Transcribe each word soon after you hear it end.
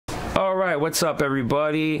All right, what's up,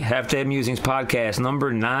 everybody? Half Dead Musings podcast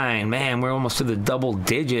number 9. Man, we're almost to the double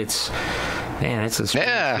digits. Man, that's a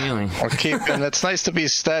strange feeling. And it's nice to be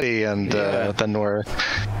steady, and then we're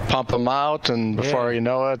pump them out, and before you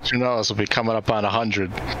know it, who knows, we'll be coming up on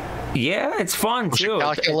 100. Yeah, it's fun we too.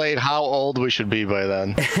 Calculate how old we should be by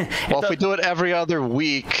then. Well, if we do it every other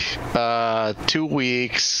week, 2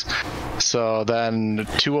 weeks, so then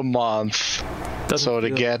 2 a month. So to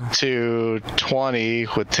get to 20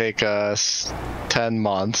 would take us 10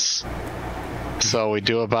 months. So we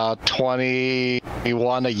do about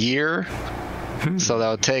 21 a year. So that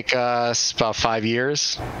would take us about 5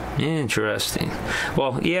 years. Interesting.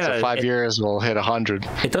 Well, yeah. So 5 years, we'll hit 100.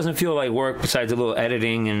 It doesn't feel like work besides a little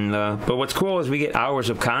editing, and but what's cool is we get hours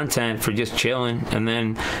of content for just chilling and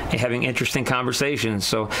then having interesting conversations.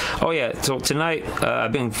 So, so tonight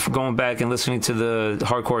I've been going back and listening to the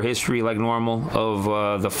hardcore history like normal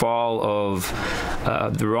of the fall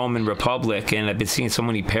of the Roman Republic, and I've been seeing so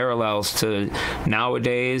many parallels to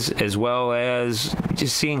nowadays, as well as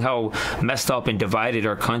just seeing how messed up and divided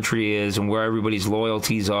our country is and where everybody's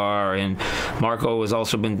loyalties are. And Marco has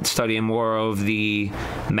also been studying more of the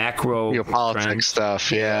macro geopolitics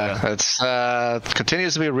stuff. It's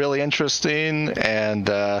continues to be really interesting, and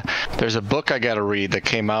there's a book I got to read that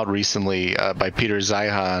came out recently by Peter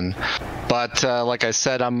Zeihan. But like I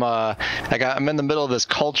said, I'm in the middle of this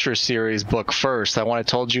culture series book first. I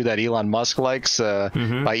told you that Elon Musk likes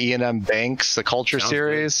by E&M Banks, the culture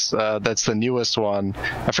series. That's the newest one.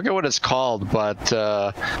 I forget what it's called, but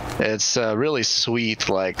it's really sweet,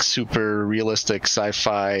 like super realistic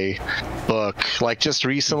sci-fi book. Like just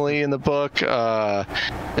recently in the book,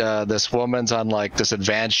 this woman's on like this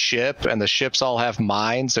advanced ship, and the ships all have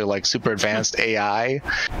minds. They're like super advanced AI,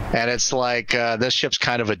 and it's like this ship's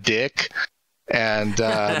kind of a dick. And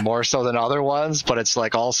more so than other ones, but it's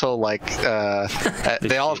like also like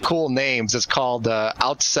they all have cool names. It's called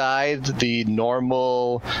Outside the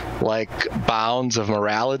Normal like Bounds of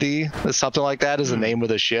Morality, something like that is the name of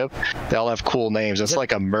the ship. They all have cool names. It's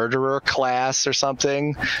like a murderer class or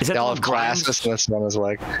something. They all have classes, and this one is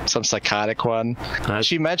like some psychotic one.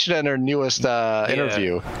 She mentioned it in her newest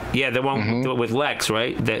interview. Yeah, the one with Lex,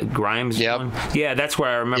 right? That Grimes one. Yeah, that's where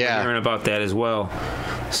I remember hearing about that as well.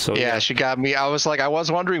 So she got me. I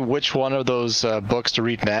was wondering which one of those books to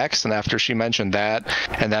read next, and after she mentioned that,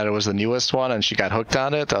 and that it was the newest one, and she got hooked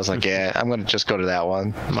on it, I was like, I'm going to just go to that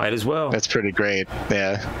one. Might as well. That's pretty great.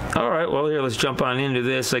 Yeah. All right, well, here, let's jump on into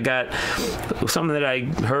this. I got something that I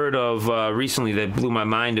heard of recently that blew my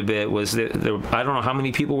mind a bit. Was that I don't know how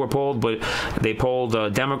many people were polled, but they polled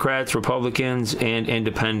Democrats, Republicans, and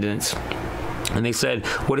independents. And they said,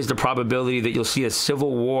 what is the probability that you'll see a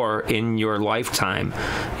civil war in your lifetime?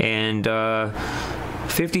 And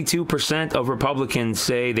 52% of Republicans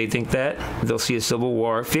say they think that they'll see a civil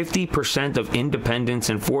war. 50% of independents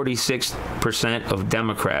and 46% of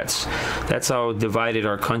Democrats. That's how divided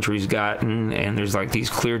our country's gotten. And there's like these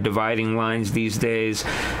clear dividing lines these days.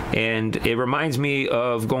 And it reminds me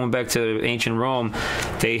of going back to ancient Rome.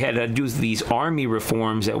 They had to do these army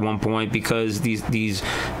reforms at one point because these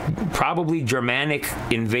probably Germanic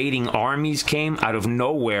invading armies came out of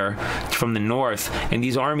nowhere from the north. And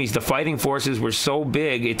these armies, the fighting forces were so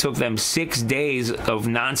big, it took them 6 days of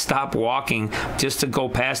nonstop walking just to go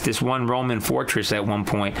past this one Roman fortress at one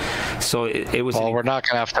point. So it was. Well, we're not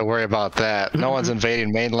going to have to worry about that. No one's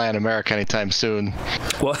invading mainland America anytime soon.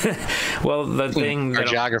 Well, the thing our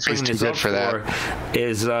geography is too good for that.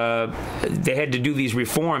 Is they had to do these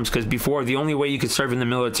reforms because before the only way you could serve in the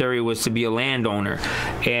military was to be a landowner,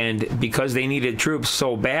 and because they needed troops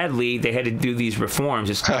so badly, they had to do these reforms.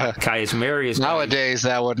 It's Caius Marius. Nowadays,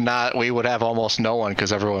 we would have almost no one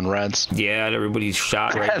because everyone rents. Yeah, everybody's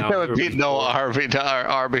shot right now. There would be no army. Our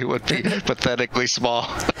army would be pathetically small.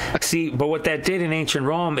 See, but what that did in ancient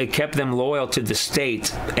Rome, it kept them loyal to the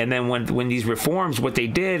state. And then when these reforms, what they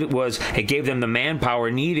did was it gave them the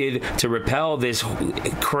manpower needed to repel this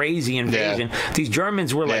crazy invasion. Yeah. These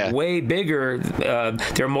Germans were like way bigger.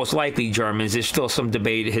 They're most likely Germans. There's still some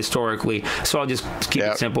debate historically. So I'll just keep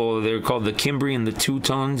it simple. They're called the Cimbrian, the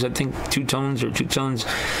Teutons, I think. Teutons.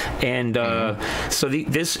 And so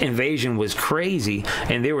this invasion was crazy.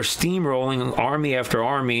 And they were steamrolling army after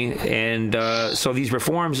army. And so these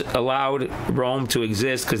reforms allowed Rome to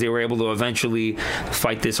exist because they were able to eventually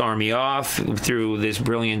fight this army off through this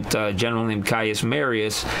brilliant general named Caius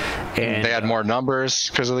Marius. And they had more numbers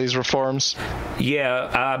because of these reforms.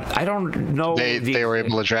 Yeah, I don't know. They were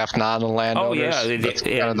able to draft non-landowners. Oh yeah,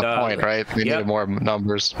 kind of the point, right? They needed more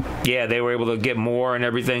numbers. Yeah, they were able to get more and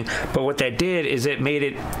everything. But what that did is it made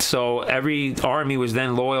it so every army was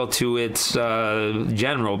then loyal to its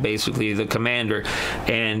general, basically the commander,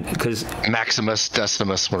 and because Maximus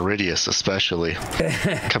Decimus Meridius, especially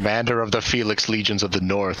commander of the Felix legions of the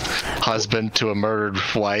North, husband to a murdered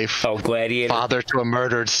wife, gladiator, father to a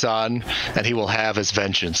murdered son, and he will have his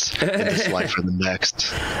vengeance in this life or the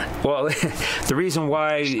next. Well, the reason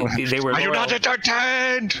why they were Are you not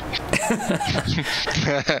entertained?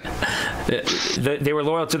 They were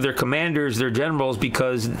loyal to their commanders, their generals,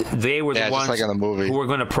 because they were the ones like in the movie, who were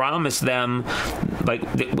going to promise them, like,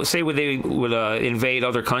 say when they would invade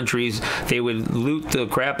other countries, they would loot the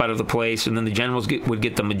crap out of the place, and then the generals would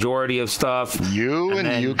get the majority of stuff.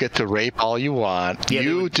 You get to rape all you want. Yeah,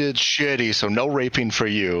 you did shitty, so no raping for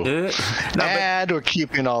you. And we're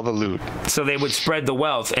keeping all the loot. So they would spread the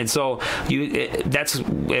wealth, and so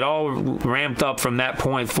it all ramped up from that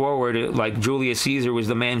point forward. Like Julius Caesar was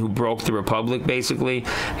the man who broke the Republic, basically,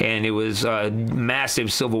 and it was a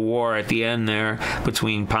massive civil war at the end there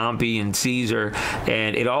between Pompey and Caesar,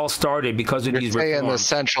 and it all started because of these reforms. The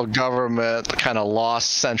central government kind of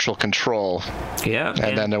lost central control. Yeah,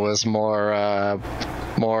 and then there was more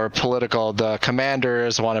political. The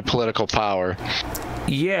commanders wanted political power.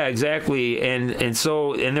 Yeah, exactly, and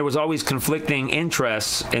there was always conflicting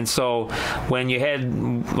interests, and so when you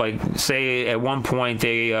had, like, say at one point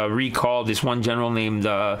they recalled this one general named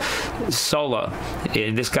Sulla,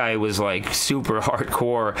 and this guy was like super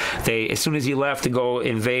hardcore. As soon as he left to go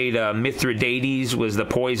invade Mithridates, was the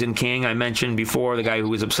poison king I mentioned before, the guy who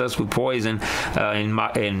was obsessed with poison in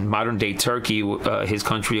modern day Turkey, his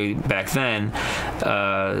country back then.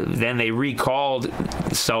 Then they recalled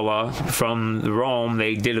Sulla from Rome.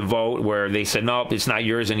 They did a vote where they said, nope, it's not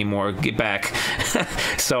yours anymore, get back.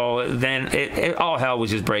 So then all hell was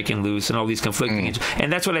just breaking loose, and all these conflicting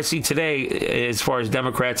and that's what I see today as far as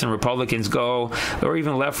Democrats and Republicans go, or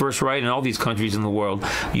even left versus right in all these countries in the world.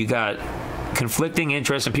 You got conflicting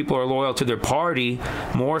interests, and people are loyal to their party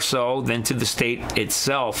more so than to the state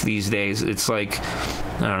itself these days. It's like,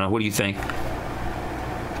 I don't know, what do you think?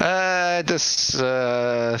 I disagree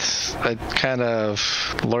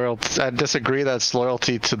that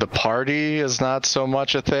loyalty to the party is not so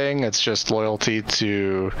much a thing. It's just loyalty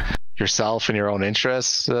to yourself and your own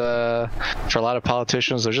interests. For a lot of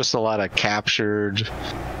politicians, there's just a lot of captured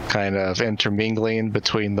kind of intermingling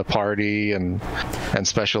between the party and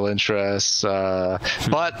special interests.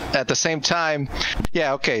 But at the same time,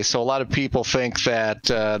 so a lot of people think that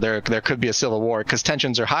there could be a civil war because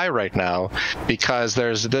tensions are high right now, because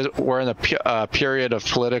we're in a period of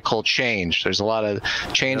political change. There's a lot of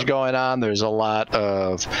change going on. There's a lot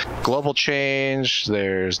of global change.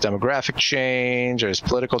 There's demographic change. There's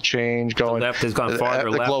political change going. The left has gone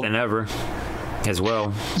farther left than ever as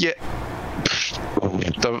well. Yeah.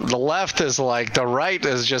 The left is like, the right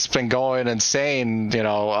has just been going insane,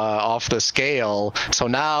 off the scale. So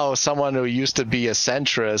now someone who used to be a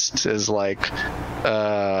centrist is like,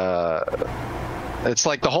 it's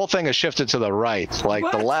like the whole thing has shifted to the right. Like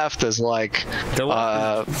the left is like,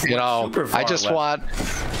 I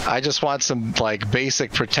just want some like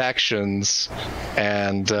basic protections,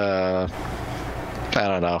 and I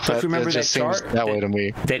don't know. But remember that chart that way to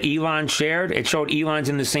me that Elon shared? It showed Elon's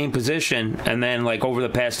in the same position, and then like over the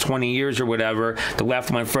past 20 years or whatever, the left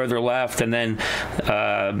went further left, and then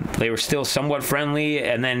they were still somewhat friendly,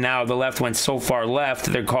 and then now the left went so far left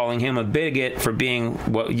they're calling him a bigot for being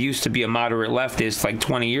what used to be a moderate leftist like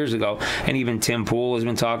 20 years ago. And even Tim Pool has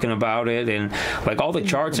been talking about it, and like all the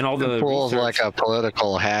charts and all the Pool's like a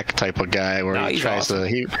political hack type of guy where he tries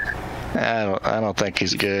awesome. I don't think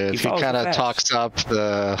he's good. He kind of talks up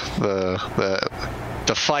the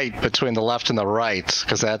fight between the left and the right,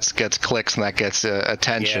 because that gets clicks and that gets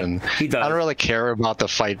attention. Yeah, he does. I don't really care about the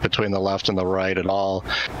fight between the left and the right at all.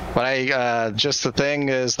 But just the thing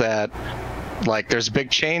is that, like, there's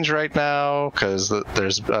big change right now because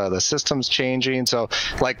there's the system's changing. So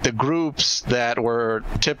like the groups that were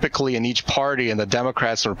typically in each party, and the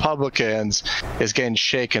Democrats and Republicans, is getting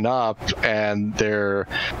shaken up, and they're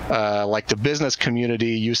like the business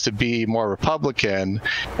community used to be more Republican,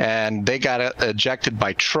 and they got ejected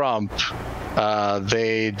by Trump.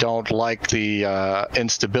 They don't like the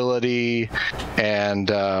instability and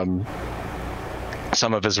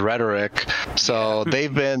some of his rhetoric, so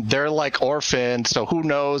they're like orphaned. So who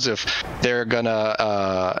knows if they're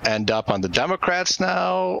gonna end up on the Democrats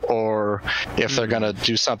now, or if they're gonna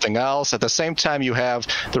do something else. At the same time, you have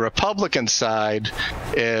the Republican side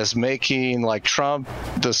is making, like,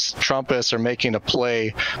 Trumpists are making a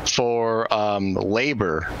play for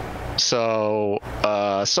labor. So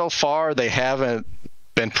so far they haven't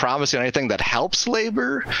been promising anything that helps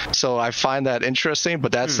labor. So I find that interesting,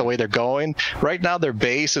 but that's the way they're going. Right now, their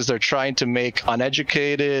base is they're trying to make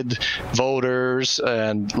uneducated voters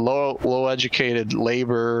and low educated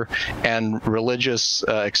labor and religious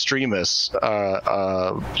extremists,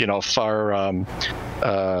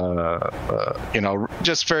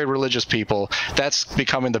 just very religious people. That's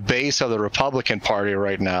becoming the base of the Republican Party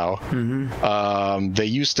right now. They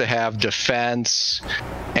used to have defense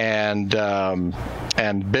and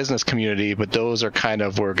business community, but those are kind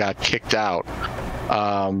of where it got kicked out.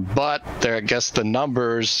 But I guess the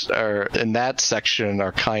numbers are in that section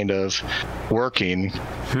are kind of working.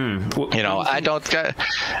 I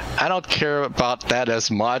don't care about that as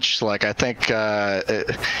much. Like, I think,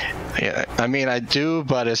 I mean, I do,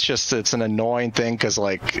 but it's an annoying thing because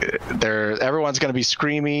like everyone's going to be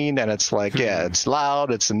screaming, and it's like, it's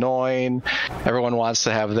loud, it's annoying. Everyone wants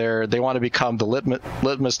to have they want to become the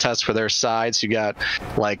litmus test for their sides. You got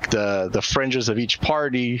like the fringes of each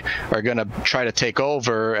party are going to try to take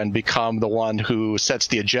over and become the one who sets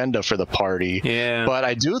the agenda for the party. Yeah. But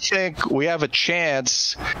I do think we have a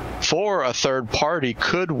chance for a third party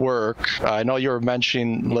could work. I know you were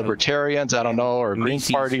mentioning libertarians, I don't know, or Green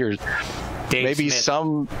Party, or Dave maybe Smith.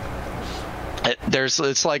 Some.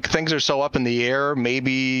 It's like things are so up in the air.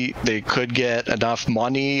 Maybe they could get enough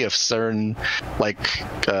money if certain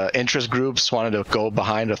interest groups wanted to go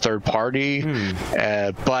behind a third party,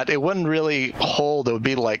 but it wouldn't really hold. It would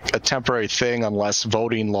be like a temporary thing unless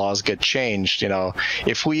voting laws get changed.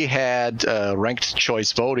 If we had ranked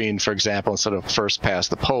choice voting, for example, instead of first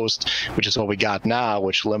past the post, which is what we got now,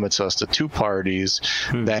 which limits us to 2 parties,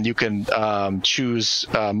 then you can choose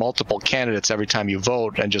multiple candidates every time you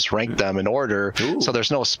vote and just rank them in order. Ooh. So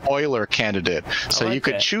there's no spoiler candidate. So you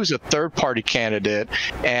could choose a third party candidate,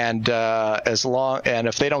 and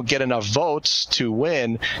if they don't get enough votes to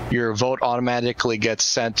win, your vote automatically gets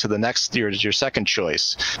sent to the next your second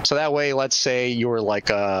choice. So that way, let's say you were like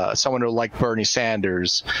someone who liked Bernie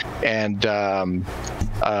Sanders, and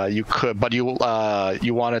you could, but you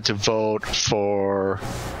wanted to vote for.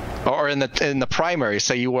 Or in the primary,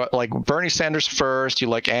 say you were like Bernie Sanders first, you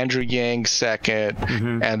like Andrew Yang second,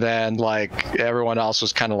 and then like everyone else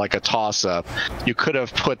was kind of like a toss-up. You could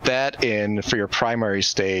have put that in for your primary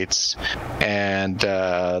states, and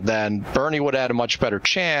then Bernie would have had a much better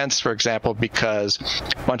chance, for example, because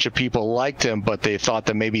a bunch of people liked him, but they thought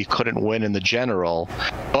that maybe he couldn't win in the general.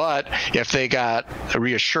 But if they got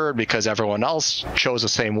reassured because everyone else chose the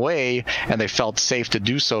same way, and they felt safe to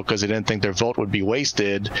do so because they didn't think their vote would be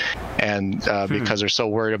wasted, and because they're so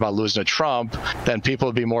worried about losing to Trump, then people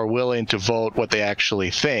would be more willing to vote what they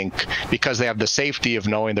actually think because they have the safety of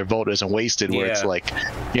knowing their vote isn't wasted, where it's like,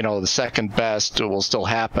 the second best will still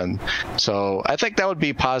happen. So I think that would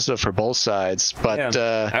be positive for both sides, but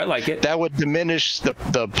I like it. That would diminish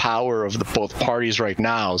the power of both parties right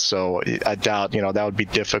now. So I doubt, that would be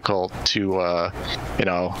difficult to,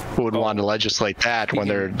 who would want to legislate that when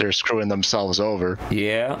they're screwing themselves over.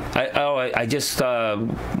 Yeah. I just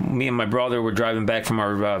me and my brother were driving back from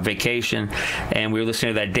our vacation, and we were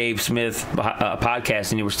listening to that Dave Smith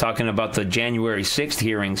podcast, and he was talking about the January 6th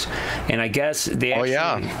hearings. And I guess they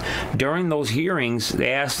during those hearings,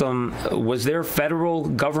 they asked them, was there federal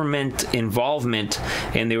government involvement?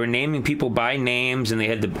 And they were naming people by names, and they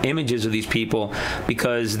had the images of these people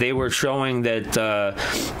because they were showing that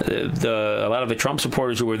a lot of the Trump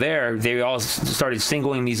supporters who were there, they all started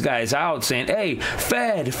singling these guys out, saying, hey,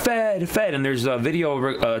 Fed, Fed, Fed. And there's a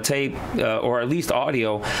video tape or at least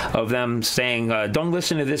audio of them saying, don't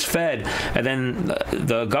listen to this Fed. And then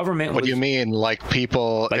the government What do you mean? Like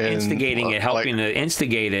people instigating it, helping to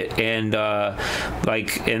instigate it, and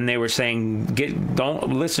and they were saying, don't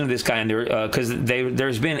listen to this guy, because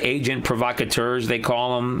there's been agent provocateurs, they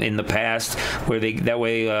call them, in the past, where they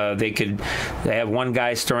could have one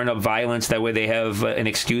guy stirring up violence, that way they have an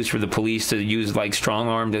excuse for the police to use like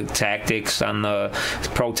strong-armed tactics on the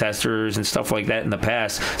protesters and stuff like that in the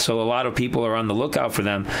past. So a lot of people are on the lookout for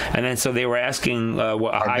them. And then so they were asking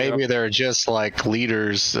maybe they're just like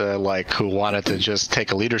leaders who wanted to just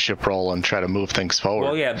take a leadership role and try to move things forward.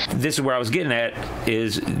 Well, yeah, this is where I was getting at,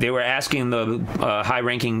 is they were asking the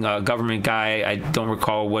high-ranking government guy, I don't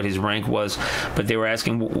recall what his rank was, but they were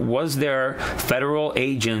asking, was there federal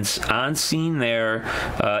agents on scene there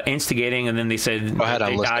instigating? And then they said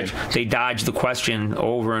they dodged the question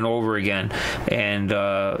over and over again. And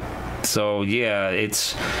So yeah,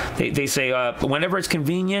 they say whenever it's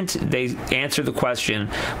convenient, they answer the question.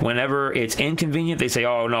 Whenever it's inconvenient, they say,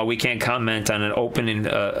 "Oh no, we can't comment on an open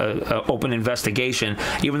investigation."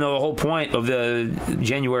 Even though the whole point of the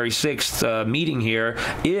January 6th meeting here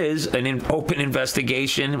is an open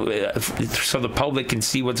investigation, so the public can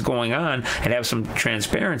see what's going on and have some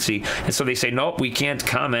transparency. And so they say, "Nope, we can't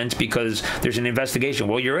comment because there's an investigation."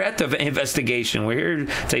 Well, you're at the investigation. We're here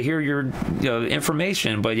to hear your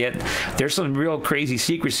information, but yet there's some real crazy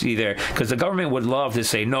secrecy there, because the government would love to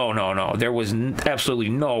say no, there was absolutely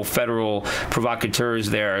no federal provocateurs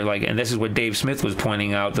there, and this is what Dave Smith was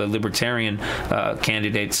pointing out, the libertarian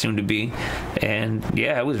candidate soon to be. And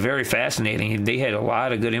yeah, it was very fascinating. They had a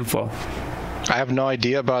lot of good info. I have no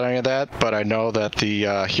idea about any of that, but I know that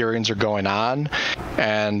the hearings are going on,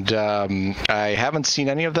 and I haven't seen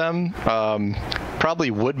any of them.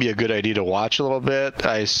 Probably would be a good idea to watch a little bit.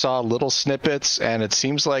 I saw little snippets, and it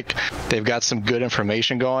seems like they've got some good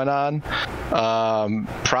information going on.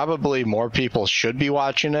 Probably more people should be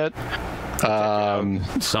watching it.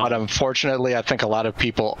 But unfortunately, I think a lot of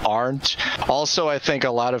people aren't. Also, I think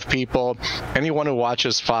a lot of people, anyone who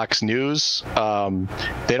watches Fox News,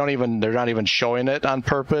 they're not even showing it on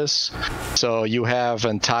purpose. So you have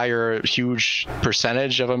entire huge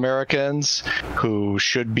percentage of Americans who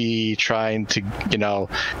should be trying to,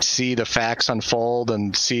 see the facts unfold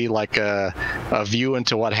and see like a view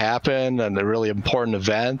into what happened and a really important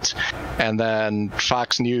event. And then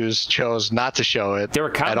Fox News chose not to show it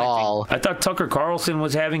at all. I thought Tucker Carlson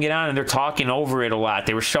was having it on, and they're talking over it a lot.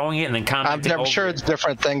 They were showing it and then commenting. I'm sure it's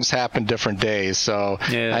different things happen different days. So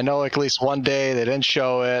yeah. I know at least one day they didn't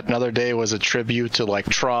show it. Another day was a tribute to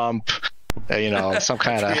Trump. Some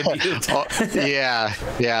kind of they did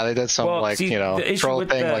some troll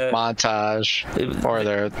thing like montage, or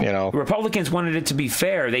they're Republicans wanted it to be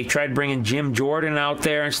fair. They tried bringing Jim Jordan out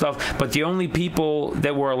there and stuff, but the only people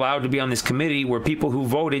that were allowed to be on this committee were people who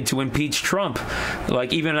voted to impeach Trump,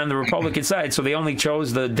 even on the Republican side. So they only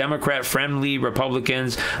chose the Democrat-friendly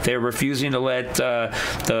Republicans. They're refusing to let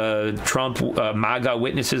the Trump MAGA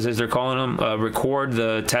witnesses, as they're calling them, record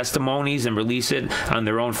the testimonies and release it on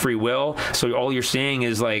their own free will. So all you're seeing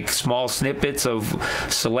is small snippets of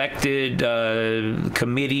selected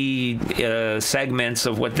committee segments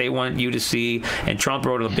of what they want you to see. And Trump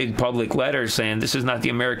wrote a big public letter saying this is not the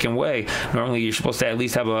American way. Normally you're supposed to at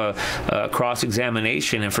least have a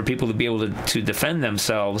cross-examination and for people to be able to defend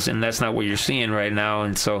themselves, and that's not what you're seeing right now.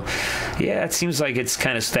 And so, yeah, it seems like it's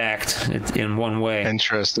kind of stacked in one way.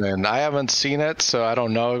 Interesting. I haven't seen it, so I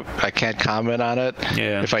don't know. I can't comment on it.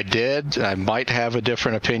 Yeah. If I did, I might have a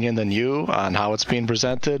different opinion than you on how it's being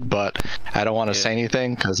presented, but I don't want to say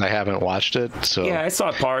anything because I haven't watched it. So yeah, I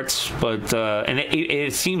saw parts, but and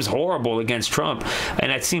it seems horrible against Trump,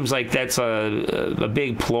 and it seems like that's a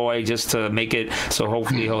big ploy just to make it so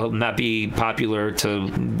hopefully he'll not be popular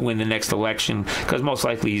to win the next election, because most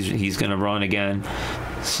likely he's going to run again.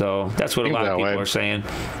 So that's what a lot of people are saying.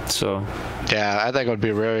 So yeah, I think it would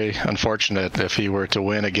be very unfortunate if he were to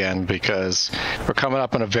win again, because we're coming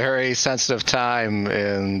up on a very sensitive time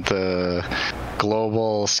in the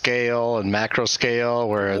global scale and macro scale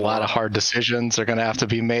where a lot of hard decisions are going to have to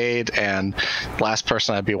be made. And the last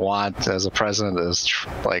person I'd want as a president is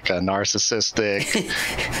like a narcissistic,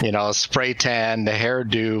 spray tan, the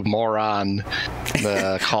hairdo moron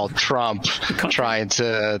called Trump trying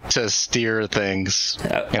to steer things.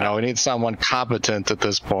 We need someone competent at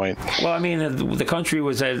this point. Well, I mean, the country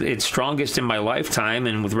was at its strongest in my lifetime,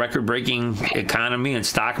 and with record-breaking economy and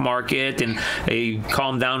stock market, and they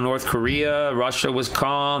calmed down North Korea. Russia was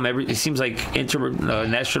calm. It seems like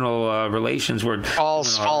international relations were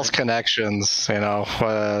false connections.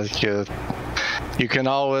 You can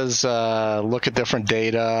always look at different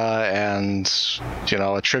data and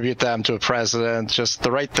attribute them to a president. Just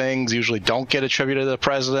the right things usually don't get attributed to the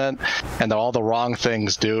president, and all the wrong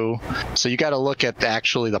things do. So you got to look at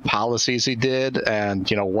actually the policies he did and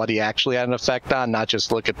what he actually had an effect on, not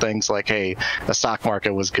just look at things like, hey, the stock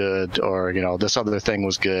market was good, or this other thing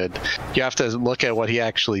was good. You have to look at what he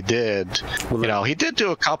actually did. He did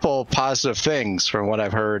do a couple positive things from what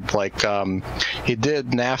I've heard. Like he did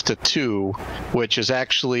NAFTA 2, which is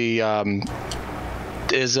actually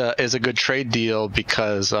is a good trade deal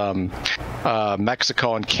because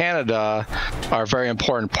Mexico and Canada are very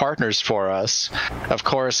important partners for us. Of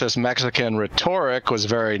course, this Mexican rhetoric was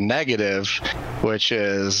very negative, which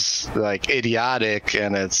is idiotic,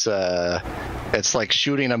 and it's like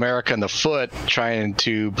shooting America in the foot, trying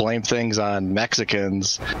to blame things on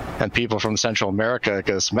Mexicans and people from Central America,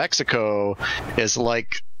 because Mexico is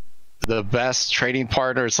the best trading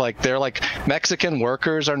partners. Like they're like Mexican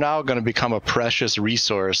workers are now going to become a precious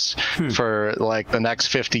resource for like the next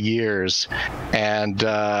 50 years, and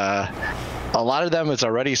a lot of them is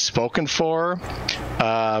already spoken for,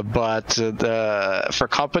 but for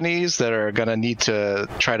companies that are going to need to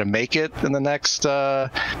try to make it in the next 40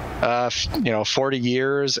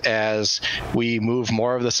 years, as we move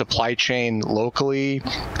more of the supply chain locally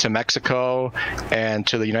to Mexico and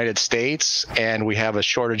to the United States, and we have a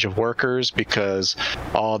shortage of workers because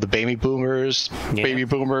all the baby boomers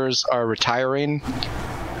are retiring.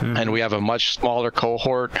 And we have a much smaller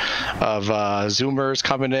cohort of Zoomers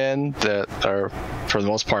coming in that are, for the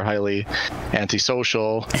most part, highly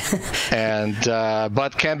antisocial, and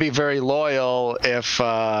but can be very loyal if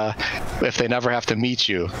they never have to meet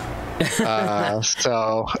you.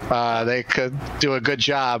 So they could do a good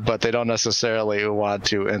job, but they don't necessarily want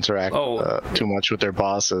to interact too much with their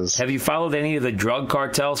bosses. Have you followed any of the drug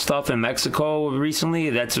cartel stuff in Mexico recently?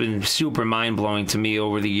 That's been super mind-blowing to me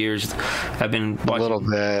over the years. I've been watching a little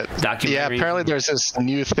bit. Yeah, apparently there's this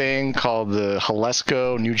new thing called the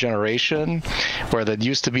Jalisco New Generation, where that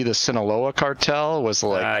used to be the Sinaloa cartel, was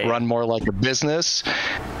like run more like a business,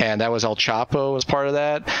 and that was El Chapo was part of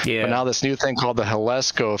that. Yeah. But now this new thing called the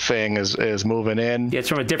Jalisco thing is moving in. Yeah, it's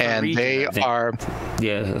from a different region. And they are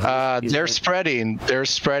they're spreading. They're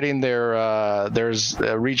spreading their there's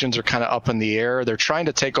regions are kind of up in the air. They're trying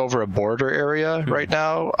to take over a border area right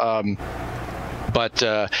now. But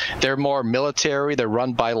they're more military. They're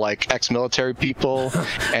run by like ex-military people,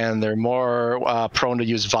 and they're more prone to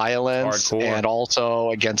use violence. Hardcore. And also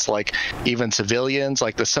against like even civilians.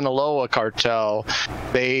 Like the Sinaloa cartel,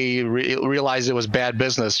 they realized it was bad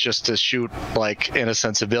business just to shoot like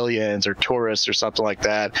innocent civilians or tourists or something like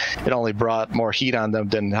that. It only brought more heat on them,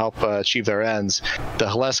 didn't help achieve their ends. The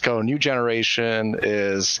Jalisco New Generation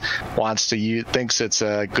thinks it's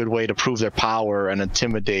a good way to prove their power and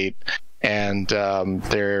intimidate. And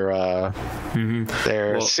there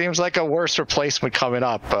seems like a worse replacement coming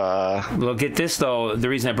up. Well, get this though. The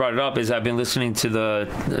reason I brought it up is I've been listening to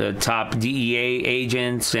the top DEA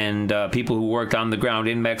agents and people who worked on the ground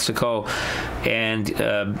in Mexico. And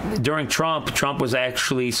during Trump was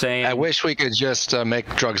actually saying, "I wish we could just make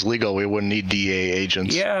drugs legal. We wouldn't need DEA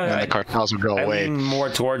agents. Yeah, and the cartels would go away." I lean more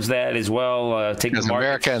towards that as well. Because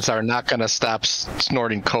Americans are not going to stop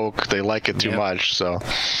snorting coke. They like it too much. So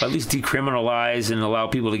at least criminalize and allow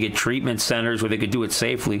people to get treatment centers where they could do it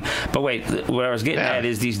safely. But wait, what I was getting at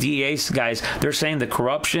is these DEA guys, they're saying the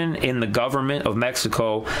corruption in the government of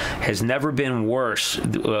Mexico has never been worse.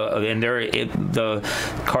 And the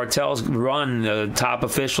cartels run the top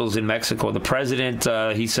officials in Mexico. The president,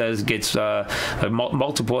 he says, gets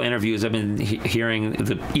multiple interviews. I've been hearing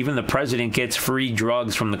even the president gets free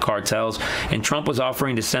drugs from the cartels. And Trump was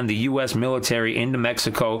offering to send the U.S. military into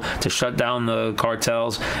Mexico to shut down the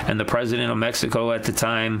cartels. And the president of Mexico at the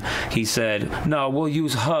time, he said, "No, we'll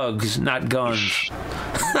use hugs, not guns."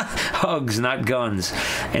 Hugs, not guns.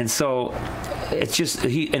 And so it's just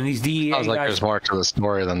these DEA sounds like guys, there's more to the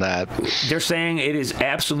story than that. They're saying it is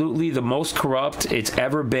absolutely the most corrupt it's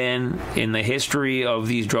ever been in the history of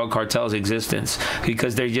these drug cartels' existence,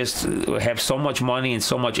 because they just have so much money and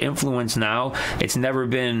so much influence now. It's never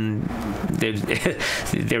been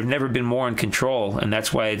they've never been more in control, and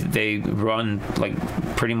that's why they run like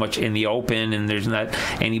pretty much in the open, and there's not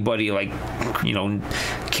anybody like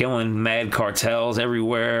killing mad cartels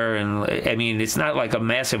everywhere. And I mean, it's not like a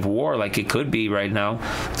massive war like it could be right now.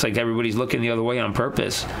 It's like everybody's looking the other way on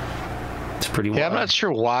purpose. It's pretty wild. Yeah, I'm not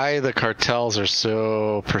sure why the cartels are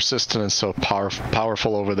so persistent and so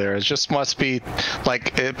powerful over there. It just must be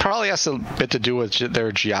like, it probably has a bit to do with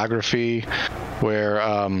their geography, where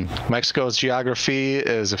Mexico's geography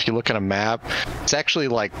is, if you look at a map, it's actually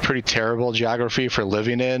like pretty terrible geography for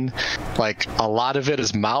living in. Like a lot of it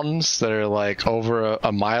is mountains that are like over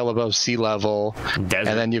a mile above sea level. Desert.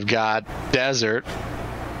 And then you've got desert.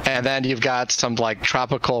 And then you've got some like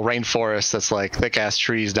tropical rainforest that's like thick ass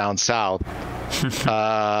trees down south.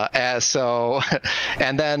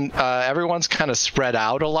 And then everyone's kind of spread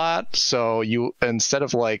out a lot. So instead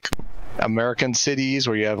of like American cities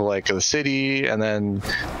where you have like the city and then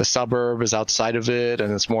the suburb is outside of it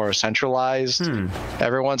and it's more centralized,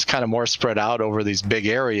 everyone's kind of more spread out over these big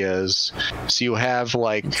areas. So you have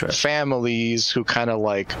like families who kind of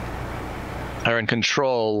like are in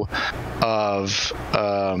control of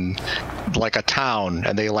like a town,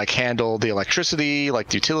 and they like handle the electricity, like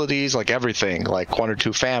the utilities, like everything, like 1 or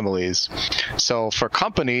 2 families. So for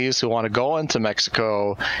companies who want to go into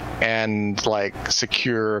Mexico and like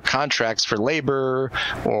secure contracts for labor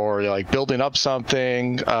or like building up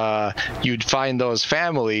something, you'd find those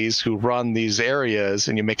families who run these areas,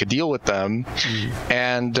 and you make a deal with them.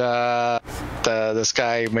 And this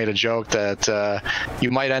guy made a joke that you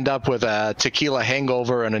might end up with a tequila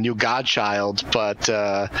hangover and a new godchild, but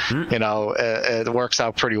you know, it works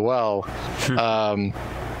out pretty well.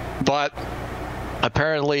 But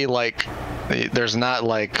apparently, like, there's not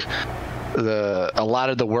like a lot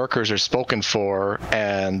of the workers are spoken for,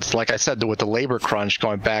 and like I said, with the labor crunch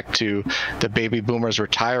going back to the baby boomers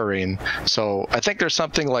retiring, so I think there's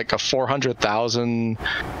something like a 400,000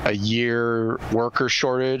 a year worker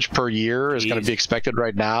shortage per year is going to be expected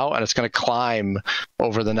right now, and it's going to climb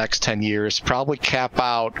over the next 10 years, probably cap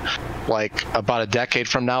out like about a decade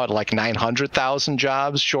from now at like 900,000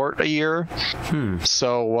 jobs short a year.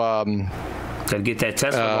 So gotta get that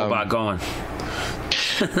Tesla robot going.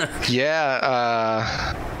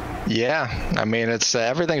 Yeah, I mean, it's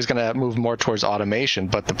everything's going to move more towards automation,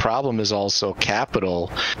 but the problem is also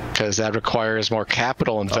capital, because that requires more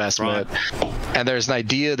capital investment. And there's an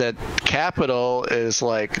idea that capital is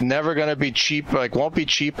like never going to be cheap, like won't be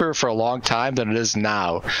cheaper for a long time than it is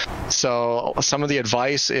now. So some of the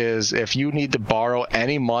advice is, if you need to borrow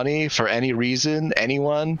any money for any reason,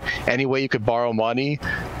 anyone, any way you could borrow money,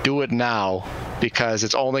 do it now, because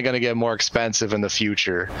it's only going to get more expensive in the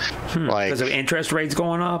future. Like, because of interest rates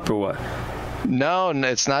going up or what? No,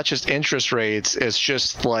 it's not just interest rates. It's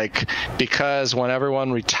just like, because when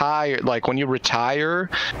everyone like when you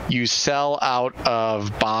retire, you sell out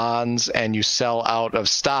of bonds and you sell out of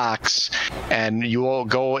stocks, and you will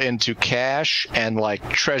go into cash and like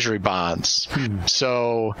treasury bonds.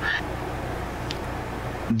 So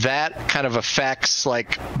that kind of affects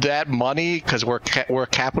like that money, because we're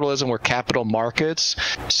capitalism, we're capital markets.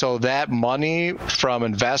 So that money from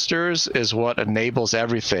investors is what enables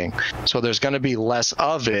everything. So there's going to be less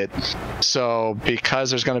of it. So because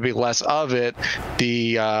there's going to be less of it,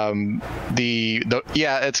 it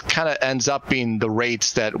kind of ends up being the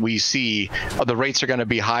rates that we see. The rates are going to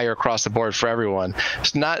be higher across the board for everyone.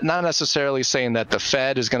 It's not necessarily saying that the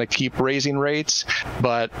Fed is going to keep raising rates,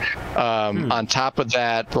 but on top of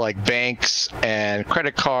that, like banks and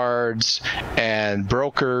credit cards and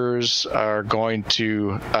brokers are going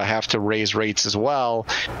to have to raise rates as well,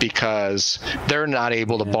 because they're not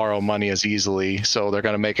able to borrow money as easily. So they're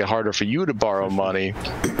going to make it harder for you to borrow money.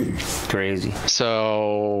 Crazy.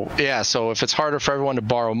 So yeah, so if it's harder for everyone to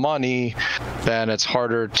borrow money, then it's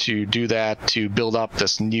harder to do that, to build up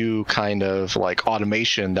this new kind of like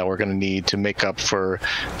automation that we're going to need to make up for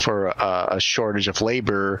a shortage of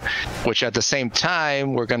labor, which at the same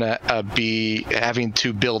time we're going to be having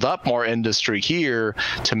to build up more industry here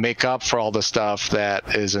to make up for all the stuff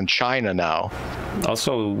that is in China now.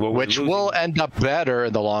 Also, which will end up better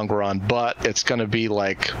in the long run, but it's going to be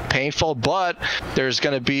like painful. But there's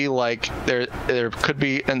going to be like there could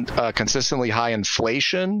be consistently high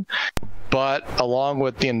inflation. But along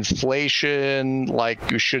with the inflation,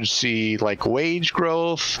 like you should see like wage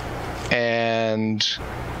growth, and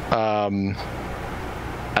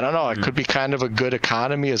I don't know, it could be kind of a good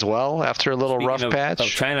economy as well after a little rough patch. Of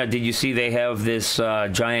China, did you see they have this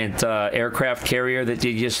giant aircraft carrier that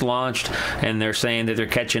they just launched, and they're saying that they're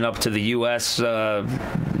catching up to the U.S.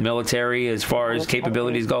 Military as far as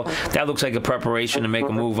capabilities go? That looks like a preparation to make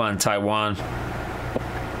a move on Taiwan.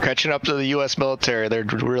 Catching up to the U.S. military, they're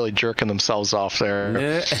really jerking themselves off there.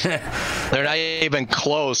 They're not even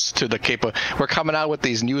close to the capable. We're coming out with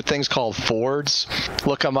these new things called Fords.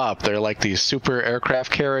 Look them up. They're like these super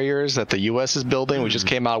aircraft carriers that the U.S. is building. We just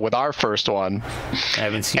came out with our first one. I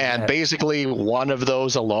haven't seen that. Basically, one of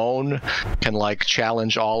those alone can like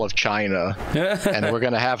challenge all of China. And we're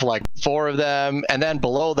gonna have like 4 of them, and then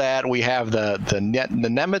below that we have the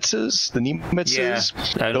Nemitzes.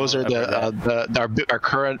 Yeah, those are our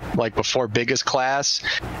current, like before biggest class,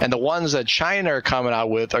 and the ones that China are coming out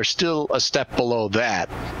with are still a step below that.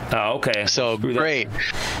 Oh, okay. So great.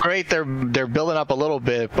 They're building up a little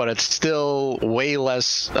bit, but it's still way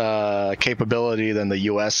less capability than the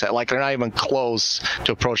U.S. Like they're not even close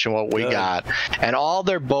to approaching what we got. And all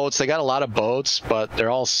their boats, they got a lot of boats, but they're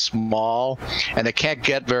all small and they can't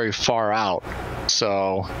get very far out.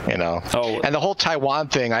 So and the whole Taiwan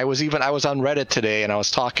thing. I was on Reddit today, and I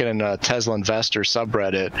was talking in a Tesla investor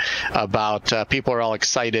subreddit about people are all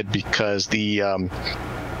excited because the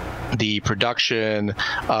the production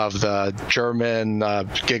of the German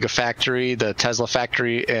gigafactory, the Tesla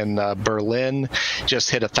factory in Berlin, just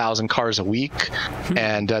hit 1,000 cars a week.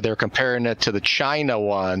 And they're comparing it to the China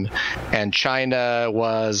one. And China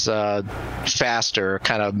was faster,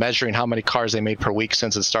 kind of measuring how many cars they made per week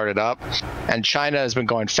since it started up. And China has been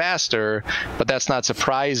going faster, but that's not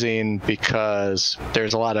surprising because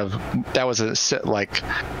there's a lot of, that was a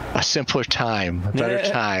simpler time, a better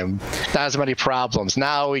time, not as many problems.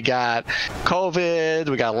 Now we got COVID,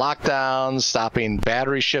 we got lockdowns, stopping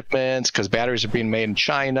battery shipments because batteries are being made in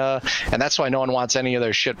China, and that's why no one wants any of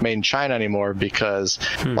their shit made in China anymore, because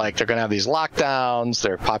like they're gonna have these lockdowns,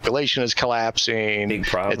 their population is collapsing,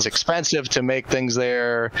 it's expensive to make things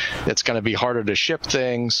there, it's gonna be harder to ship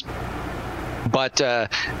things. But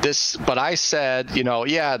I said,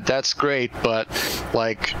 yeah, that's great, but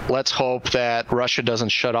like, let's hope that Russia doesn't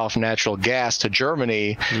shut off natural gas to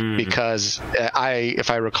Germany, because if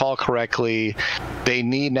I recall correctly, they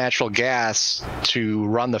need natural gas to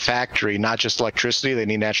run the factory, not just electricity. They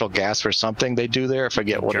need natural gas for something they do there. I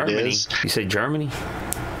forget what Germany. It is. You said Germany?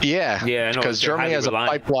 Yeah, because Germany has a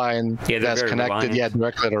pipeline that's connected,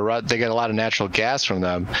 directly to Russia. They get a lot of natural gas from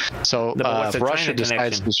them. So if Russia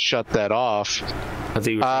decides to shut that off, I think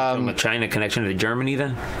you were saying from a China connection to Germany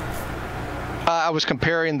then? I was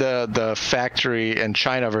comparing the factory in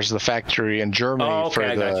China versus the factory in Germany for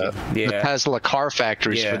the Tesla car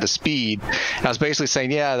factories for the speed. I was basically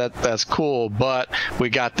saying, that's cool, but we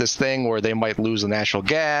got this thing where they might lose the natural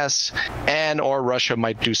gas, or Russia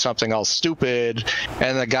might do something else stupid.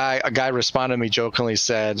 And a guy responded to me jokingly,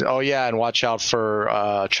 said, "Oh yeah, and watch out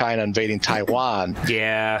for China invading Taiwan."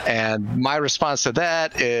 Yeah. And my response to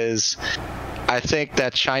that is, I think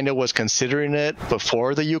that China was considering it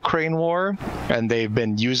before the Ukraine war, and they've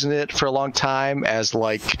been using it for a long time as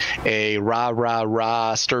like a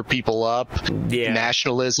rah, stir people up,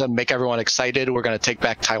 nationalism, make everyone excited. We're going to take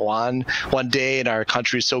back Taiwan one day, and our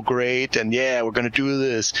country's so great, and we're going to do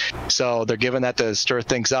this. So they're giving that to stir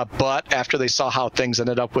things up. But after they saw how things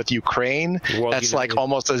ended up with Ukraine, that's like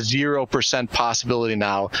almost a 0% possibility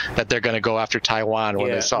now that they're going to go after Taiwan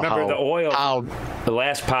when they saw the oil. The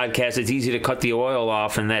last podcast, it's easy to cut the oil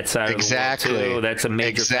off in that side of the world too. That's a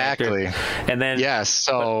major factor. And then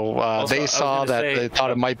so they saw that they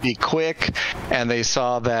thought it might be quick, and they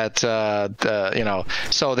saw that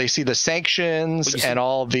so they see the sanctions and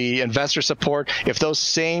all the investor support. If those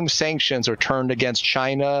same sanctions are turned against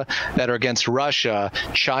China that are against Russia,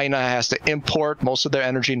 China has to import most of their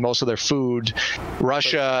energy and most of their food.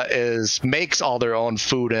 Russia makes all their own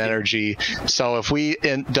food and energy. So if we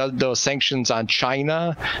did those sanctions on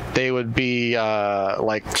China, they would be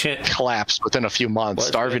collapsed within a few months,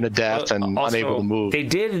 starving to death and unable to move. They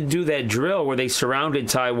did do that drill where they surrounded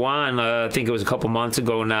Taiwan, I think it was a couple months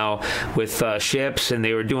ago now, with ships, and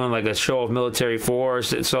they were doing like a show of military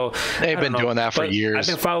force. So they've been doing that for years.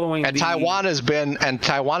 I've been following, and Taiwan has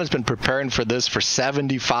been preparing for this for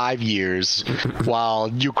 75 years, while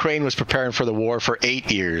Ukraine was preparing for the war for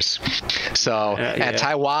 8 years. So and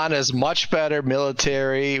Taiwan is much better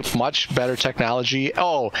military, much better technology.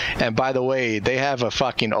 Oh, and by the way, they have a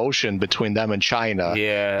fucking ocean between them and China.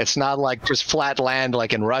 Yeah, it's not like just flat land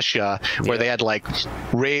like in Russia, where they had like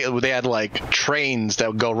trains that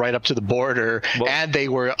would go right up to the border, and they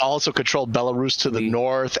were also controlled Belarus to the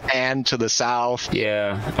north and to the south.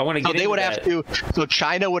 Yeah, I want to get. So they would have to. So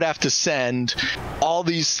China would have to send all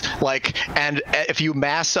these and if you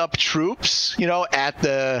mass up troops, at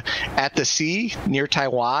the sea near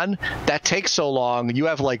Taiwan, that takes so long. You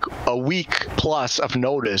have like a week plus of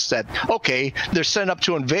notice that they're setting up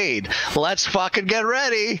to invade. Let's fucking get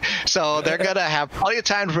ready. So they're gonna have plenty of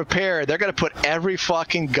time to prepare. They're gonna put every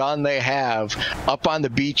fucking gun they have up on the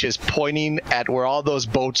beaches, pointing at where all those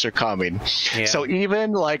boats are coming. Yeah. So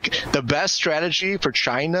even the best strategy for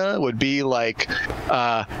China would be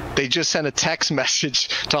they just send a text message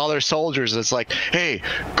to all their soldiers. It's like, hey,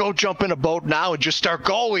 go jump in a boat now and just start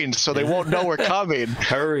going, so they won't know we're coming.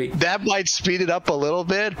 Hurry. That might speed it up a little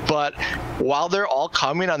bit, but while they're all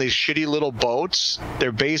coming on these shitty little boats,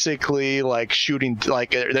 they're basically shooting,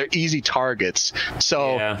 they're easy targets.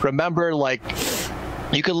 So remember,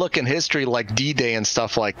 you can look in history like D-Day and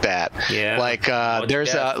stuff like that. Yeah.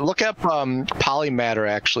 There's look up Polymatter,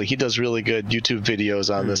 actually. He does really good YouTube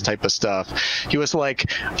videos on this type of stuff. He was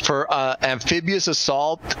for amphibious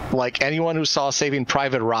assault, anyone who saw Saving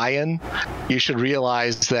Private Ryan, you should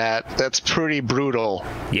realize that that's pretty brutal.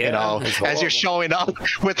 Yeah. As you're showing up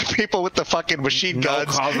with people with the fucking machine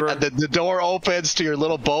guns, and the door opens to your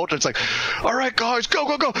little boat, and it's like, all right, guys, go.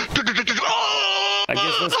 I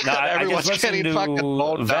guess I just listened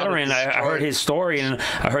to Veteran. I heard his story, and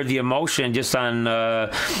I heard the emotion just on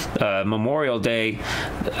Memorial Day.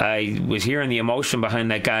 I was hearing the emotion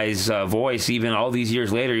behind that guy's voice, even all these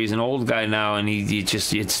years later. He's an old guy now, and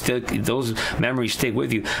those memories stick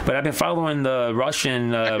with you. But I've been following the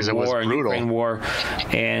Russian war and Ukraine war,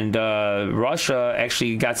 and Russia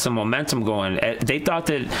actually got some momentum going. They thought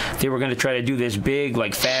that they were going to try to do this big,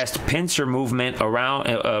 like, fast pincer movement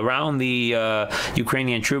around the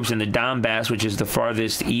Ukrainian troops in the Donbass, which is the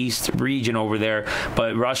farthest east region over there.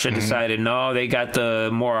 But Russia decided, no, they got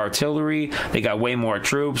more artillery, they got way more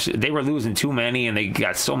troops. They were losing too many, and they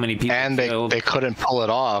got so many people killed. They couldn't pull it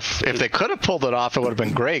off. If they could have pulled it off, it would have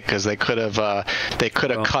been great, because they could have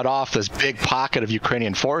cut off this big pocket of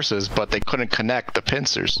Ukrainian forces, but they couldn't connect the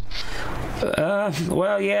pincers.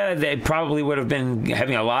 Well, yeah, they probably would have been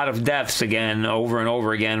having a lot of deaths again, over and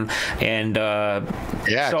over again, and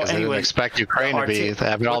because they didn't expect Ukraine to be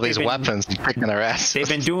having all these weapons and kicking their ass. They've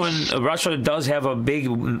been doing. Russia does have a big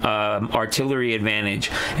artillery advantage,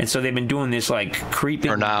 and so they've been doing this, like,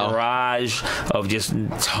 creeping barrage of just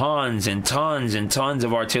tons and tons and tons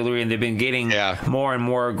of artillery, and they've been getting more and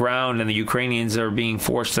more ground, and the Ukrainians are being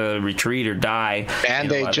forced to retreat or die. And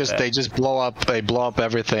they just blow up. They blow up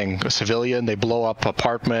everything. Civilian. They blow up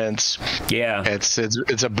apartments. Yeah, it's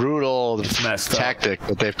a brutal tactic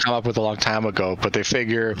that they've come up with a long time ago. But they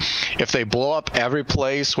figure if they blow up every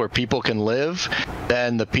place where people can live,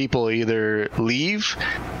 then the people either leave,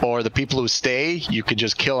 or the people who stay, you can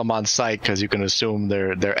just kill them on sight, because you can assume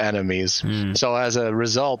they're enemies. So as a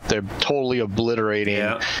result, they're totally obliterating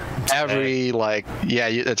every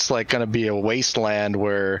it's like going to be a wasteland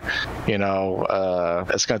where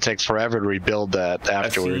it's going to take forever to rebuild that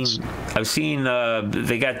afterwards. I've seen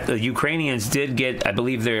the Ukrainians did get, I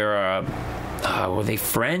believe they're were they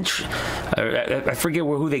French? I forget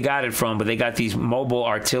who they got it from, but they got these mobile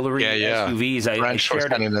artillery SUVs. I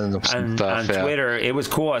shared it on Twitter. It was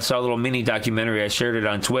cool. I saw a little mini documentary. I shared it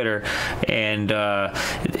on Twitter, and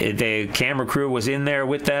the camera crew was in there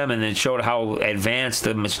with them, and it showed how advanced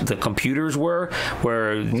the computers were,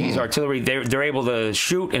 where these artillery, they're able to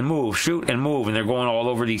shoot and move, and they're going all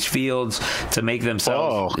over these fields to make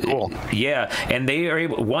themselves. Oh, cool. Yeah, and they are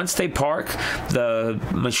able, once they park the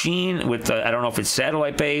machine with I don't know if it's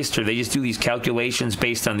satellite based, or they just do these calculations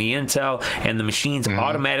based on the intel, and the machines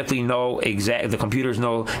automatically know the computers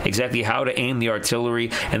know exactly how to aim the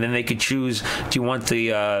artillery, and then they could choose, do you want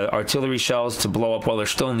the artillery shells to blow up while they're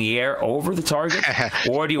still in the air over the target,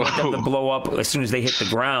 or do you want them to blow up as soon as they hit the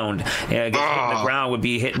ground? Hitting the ground would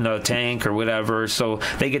be hitting a tank or whatever, so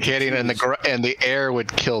they get hitting in the air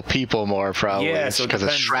would kill people more, probably. Yeah, so because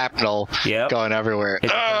of shrapnel going everywhere.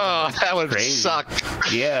 That would suck.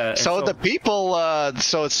 Yeah. So the people,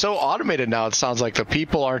 so it's so automated now. It sounds like the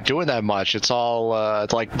people aren't doing that much. It's all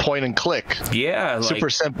it's like point and click. Yeah, super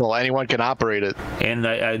simple. Anyone can operate it. And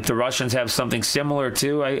the Russians have something similar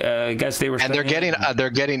too. I guess they were. And they're getting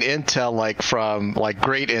intel from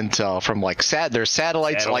great intel from their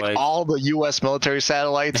satellites. Like all the U.S. military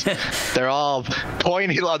satellites. They're all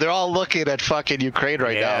pointing. They're all looking at fucking Ukraine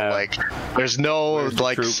right now. Like there's no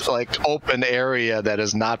open area that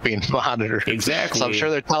is not being monitored. Exactly. So I'm sure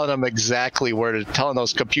they're telling them telling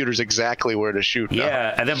those computers exactly where to shoot.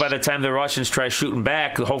 Yeah, and then by the time the Russians try shooting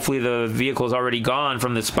back, hopefully the vehicle's already gone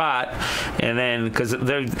from the spot, and then because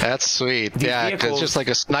that's sweet. Yeah, because just like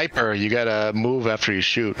a sniper, you gotta move after you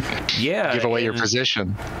shoot. Yeah, give away your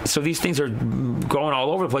position. So these things are going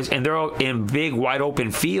all over the place, and they're all in big, wide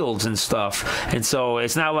open fields and stuff. And so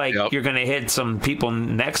it's not like you're gonna hit some people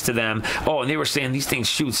next to them. Oh, and they were saying these things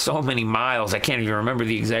shoot so many miles. I can't even remember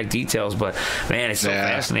the exact details, but man, it's so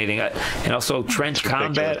fascinating. And also trench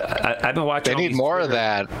combat. I've been watching. They need more of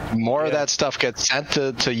that. More of that stuff gets sent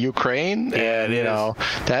to Ukraine, and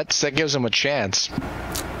that gives them a chance.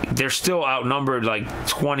 They're still outnumbered like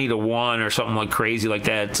 20-1 or something like crazy like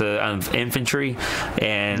that on infantry.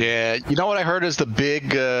 And you know what I heard is the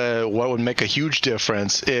big what would make a huge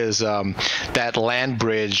difference is that land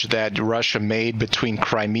bridge that Russia made between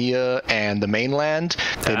Crimea and the mainland.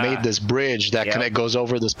 They made this bridge that goes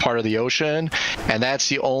over this part of the ocean, and that's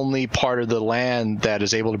the only part of the land that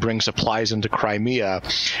is able to bring supplies into Crimea.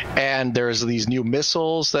 And there's these new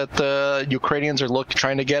missiles that the Ukrainians are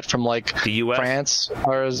trying to get from like the US? France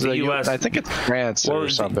or was the U.S. I think it's France or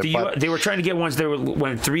something. They were trying to get ones that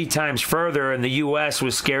went 3 times further, and the U.S.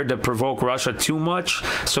 was scared to provoke Russia too much,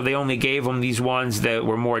 so they only gave them these ones that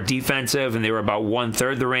were more defensive, and they were about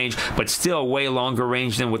 1/3 the range, but still way longer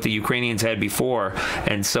range than what the Ukrainians had before.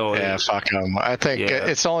 And so fuck them. I think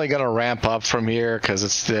it's only going to ramp up from here,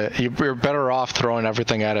 because you're better off throwing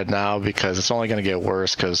everything at it now, because it's only going to get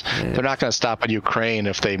worse, because they're not going to stop at Ukraine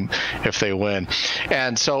if they win.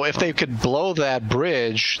 And so if they could blow that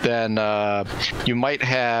bridge, then you're going to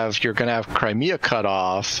have Crimea cut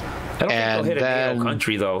off. I don't think they'll hit a NATO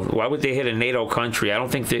country, though. Why would they hit a NATO country? I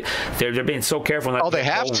don't think they're being so careful. Not they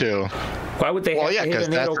have to. Why would they have to hit a NATO country? Well, yeah, because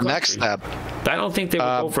that's the next step. I don't think they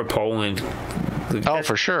would go for Poland.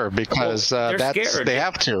 For sure, because scared. They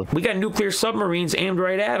have to. We got nuclear submarines aimed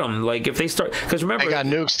right at them. Like, if they start, because remember, they got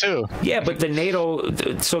nukes too. Yeah, but the NATO,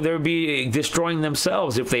 so they would be destroying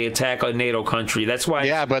themselves if they attack a NATO country. That's why.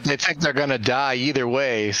 Yeah, but they think they're going to die either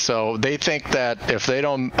way. So they think that if they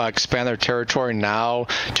don't expand their territory now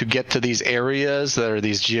to get to these areas that are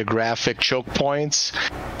these geographic choke points,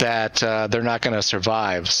 that they're not going to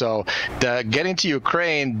survive. So getting to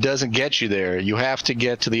Ukraine doesn't get you there. You have to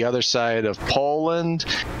get to the other side of Poland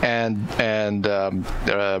and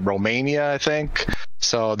Romania, I think.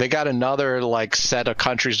 So they got another set of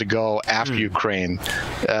countries to go after Ukraine.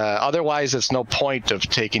 Otherwise, it's no point of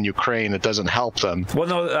taking Ukraine. It doesn't help them. Well,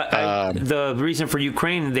 no, the reason for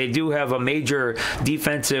Ukraine, they do have a major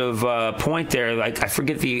defensive point there. Like, I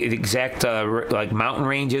forget the exact mountain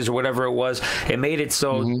ranges or whatever it was. It made it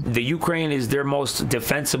so the Ukraine is their most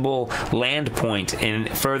defensible land point, and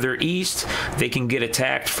further east they can get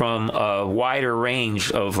attacked from a wider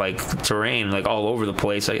range of terrain, all over the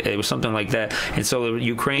place. It was something like that, and so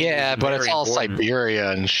Ukraine. Yeah, but it's all important.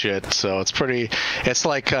 Siberia and shit, so it's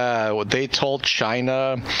like they told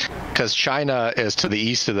China, because China is to the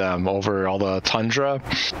east of them over all the tundra.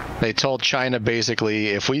 They told China basically,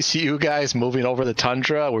 if we see you guys moving over the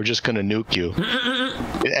tundra, we're just going to nuke you.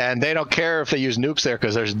 And they don't care if they use nukes there,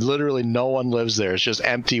 because there's literally no one lives there. It's just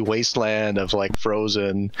empty wasteland of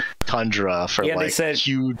frozen tundra for they said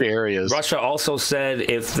huge areas. Russia also said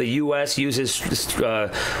if the U.S. uses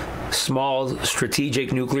small strategic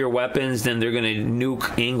nuclear weapons, then they're going to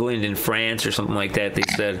nuke England and France or something like that. They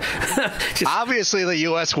said. Obviously, the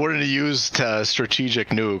U.S. wouldn't have used strategic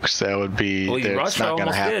nukes. That would be. Well, Russia not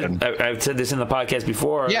almost happen. did. I've said this in the podcast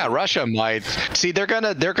before. Yeah, Russia might. See, they're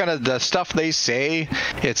gonna the stuff they say.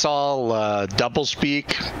 It's all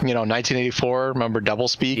doublespeak. 1984. Remember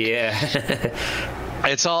doublespeak? Yeah.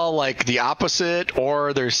 It's all the opposite,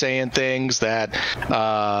 or they're saying things that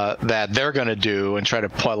they're gonna do and try to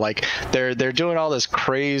put they're doing all this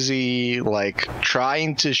crazy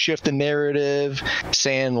trying to shift the narrative,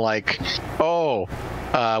 saying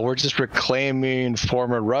we're just reclaiming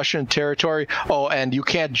former Russian territory. Oh, and you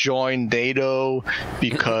can't join NATO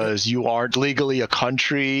because you aren't legally a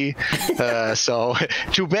country. So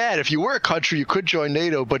too bad. If you were a country, you could join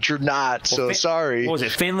NATO, but you're not. So sorry. What was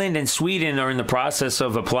it? Finland and Sweden are in the process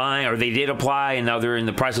of applying, or they did apply, and now they're in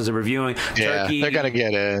the process of reviewing. Yeah, Turkey, they're gonna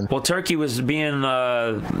get in. Well, Turkey was being.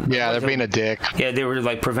 They're being a dick. Yeah, they were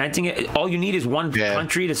preventing it. All you need is one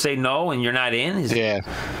country to say no, and you're not in.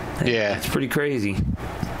 It's pretty crazy.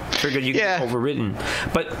 Figured you get overridden,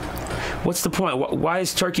 but. What's the point? Why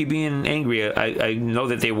is Turkey being angry? I know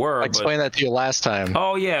that they were. I explained that to you last time.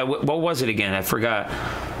 Oh, yeah. What was it again? I forgot.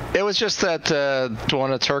 It was just that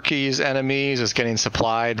one of Turkey's enemies is getting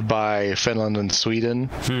supplied by Finland and Sweden.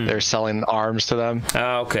 They're selling arms to them.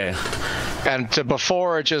 Oh, okay. And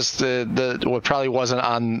before, it just what probably wasn't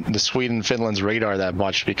on the Sweden-Finland's radar that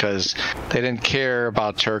much, because they didn't care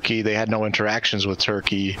about Turkey. They had no interactions with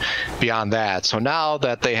Turkey beyond that. So now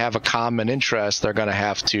that they have a common interest, they're going to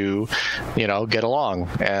have to, get along.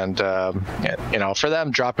 And for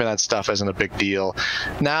them, dropping that stuff isn't a big deal.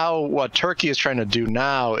 Now, what Turkey is trying to do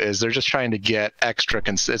now is they're just trying to get extra.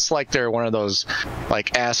 It's like they're one of those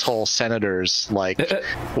asshole senators,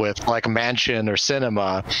 with Manchin or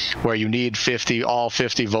Sinema, where you need all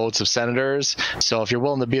 50 votes of senators. So if you're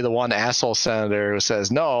willing to be the one asshole senator who says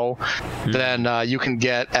no, then you can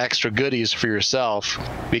get extra goodies for yourself,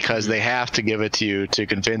 because they have to give it to you to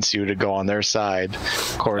convince you to go on their side.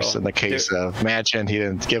 Of course, in the case of Manchin, he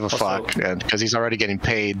didn't give a fuck, and because he's already getting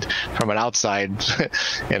paid from an outside,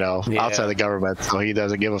 outside the government, so he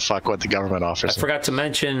doesn't give a fuck what the government offers. I forgot to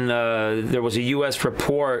mention there was a U.S.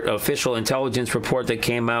 report, official intelligence report that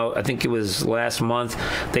came out. I think it was last month.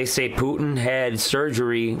 They say Putin had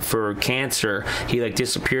surgery for cancer. He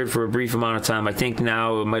disappeared for a brief amount of time. I think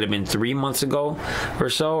now it might have been 3 months ago or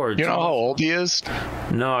so. Or you know how old he is?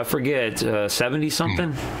 No, I forget. 70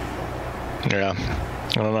 something. Yeah,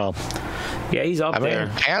 I don't know. Yeah, he's up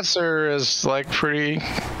there. Cancer is like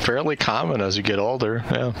fairly common as you get older.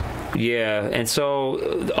 Yeah, and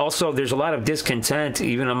so also there's a lot of discontent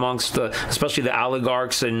even amongst especially the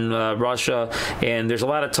oligarchs in Russia, and there's a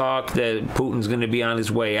lot of talk that Putin's going to be on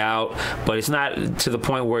his way out, but it's not to the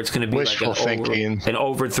point where it's going to be wishful like an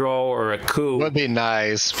overthrow or a coup. Would be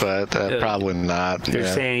nice, but probably not. They're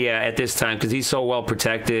saying, at this time, because he's so well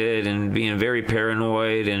protected and being very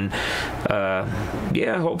paranoid, and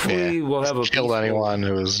hopefully we'll have killed anyone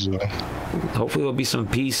who was. Hopefully there'll be some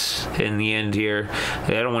peace in the end here.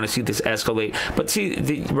 I don't want to see this escalate. But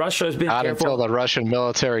see, Russia has been not careful. Until the Russian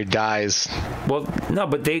military dies. Well, no,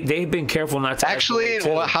 but they've been careful not to. Actually,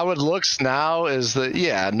 how it looks now is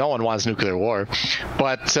that no one wants nuclear war,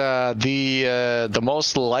 but the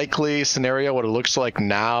most likely scenario, what it looks like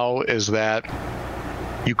now, is that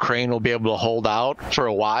Ukraine will be able to hold out for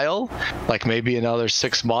a while, like maybe another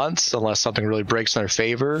 6 months, unless something really breaks in their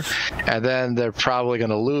favor. And then they're probably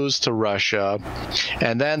going to lose to Russia.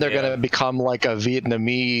 And then they're going to become like a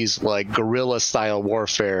Vietnamese, like guerrilla style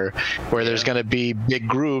warfare, where there's going to be big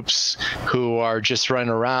groups who are just running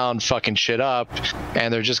around fucking shit up,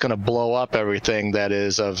 and they're just going to blow up everything that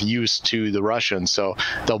is of use to the Russians. So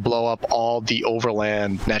they'll blow up all the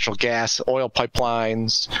overland natural gas, oil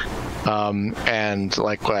pipelines, and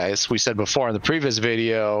like as we said before in the previous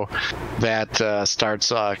video, that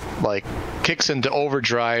starts kicks into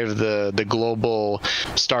overdrive the global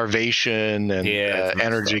starvation and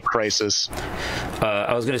energy crisis.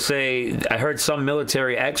 I was going to say, I heard some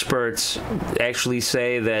military experts actually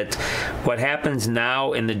say that what happens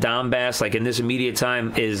now in the Donbass, like in this immediate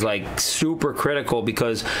time, is like super critical,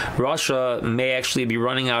 because Russia may actually be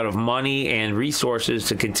running out of money and resources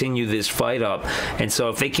to continue this fight up. And so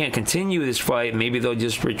if they can't continue this fight, maybe they'll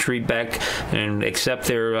just retreat back and accept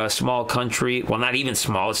their small country. Well, not even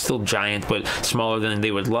small, it's still giant, but smaller than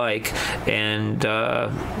they would like. And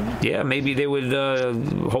maybe they would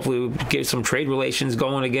hopefully get some trade relations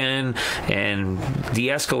going again and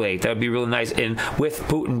de-escalate. That would be really nice. And with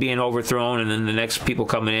Putin being overthrown and then the next people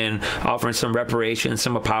coming in offering some reparations,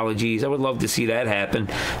 some apologies, I would love to see that happen.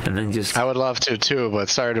 And then I would love to too, but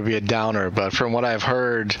sorry to be a downer, but from what I've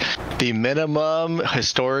heard, the minimum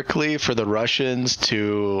historically for the Russians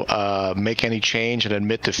to make any change and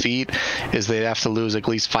admit defeat is they'd have to lose at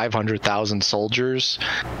least 500,000 soldiers.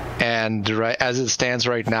 And as it stands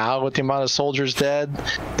right now, with the amount of soldiers dead,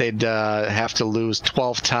 they'd have to lose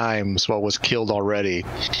 12 times what was killed already.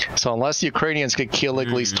 So unless the Ukrainians could kill at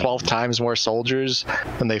least 12 times more soldiers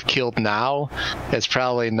than they've killed now, it's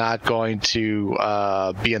probably not going to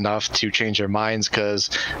be enough to change their minds, because,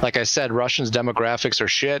 like I said, Russians' demographics are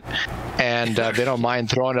shit, and they don't mind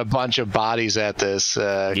throwing a bunch of bodies at this,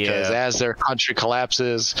 because as their country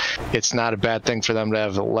collapses, it's not a bad thing for them to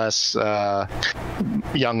have less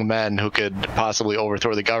young men who could possibly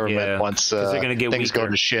overthrow the government once they're gonna get things weaker.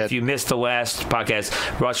 go to shit. If you missed the last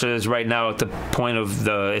podcast, Russia is right now at the point of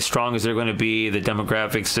as strong as they're going to be. The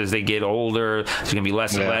demographics, as they get older, there's going to be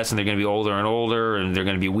less and less, and they're going to be older and older, and they're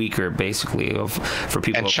going to be weaker, basically, for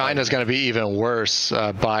people. And China's going to be even worse.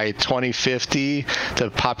 By 2050,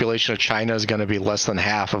 the population of China is going to be less than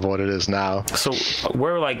half of what it is now. So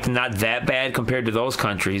we're like not that bad compared to those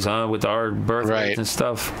countries, huh? With our birth rates and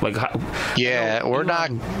stuff. Like, we're not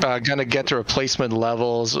going to get to replacement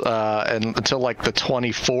levels until like the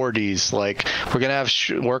 2040s. Like, we're going to have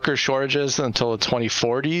worker shortages until the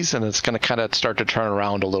 2040s, and it's going to kind of start to turn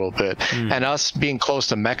around a little bit. And us being close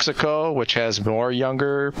to Mexico, which has more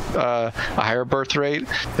younger, a higher birth rate,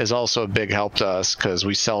 is also a big help to us, because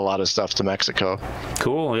we sell a lot of stuff to Mexico.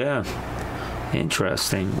 Cool, yeah.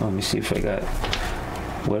 Interesting. Let me see if I got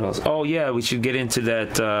what else. Oh yeah, we should get into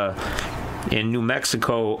that. In New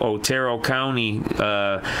Mexico, Otero County,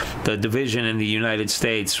 the division in the United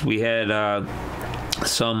States, we had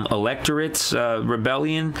some electorates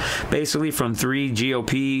rebellion, basically, from 3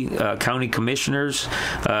 GOP county commissioners.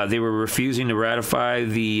 They were refusing to ratify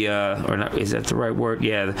the or not, is that the right word?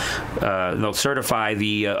 Certify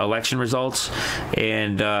the election results,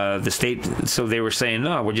 and the state. So they were saying,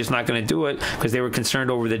 no, we're just not going to do it, because they were concerned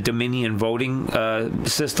over the Dominion voting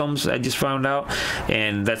systems. I just found out,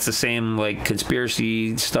 and that's the same like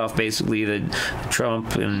conspiracy stuff, basically, that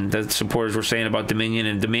Trump and the supporters were saying about Dominion.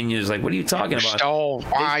 And Dominion is like, what are you talking about?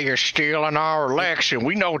 why you're stealing our election?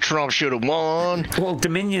 We know Trump should have won. Well,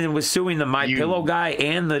 Dominion was suing the MyPillow guy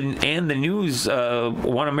and the news,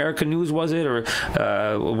 One American News, was it, or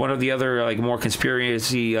one of the other like more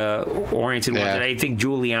conspiracy oriented ones? And I think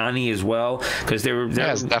Giuliani as well, because they're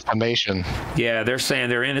it's defamation. Yeah, they're saying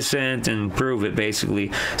they're innocent and prove it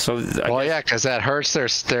basically. So because that hurts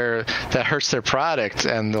their product,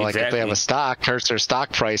 and like if they have a stock, hurts their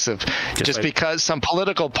stock price. Of just because some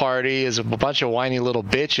political party is a bunch of whiny little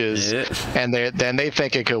bitches, and then they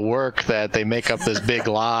think it could work, that they make up this big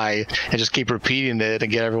lie and just keep repeating it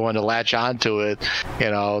and get everyone to latch onto it.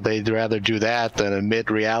 They'd rather do that than admit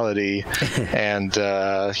reality. And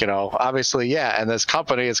obviously, and this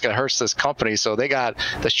company, it's gonna hurt this company, so they got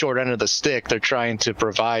the short end of the stick. They're trying to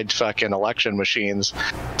provide fucking election machines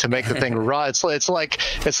to make the thing run. It's like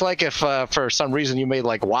if for some reason you made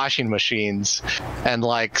like washing machines, and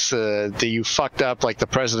like you fucked up like the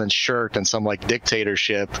president's shirt in some like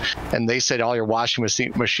dictatorship, and they said all your washing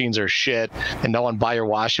machines are shit, and no one buy your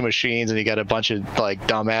washing machines, and you got a bunch of like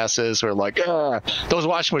dumbasses who are like, those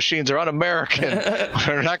washing machines are un-American.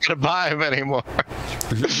 We're not gonna buy them anymore.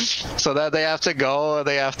 So that they have to go,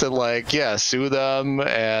 they have to sue them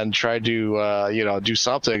and try to do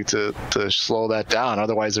something to slow that down.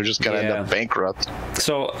 Otherwise they're just gonna end up bankrupt.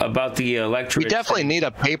 So about the electorate, we definitely need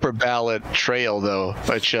a paper ballot trail though,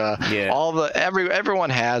 which everyone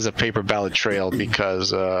has a paper ballot trail,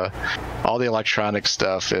 because all the electronic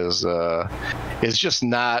stuff is just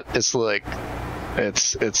not. It's like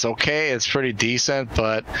it's okay, it's pretty decent,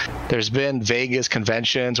 but there's been Vegas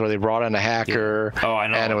conventions where they brought in a hacker,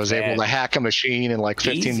 and it was able to hack a machine in like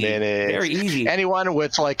 15 minutes. Very easy. Anyone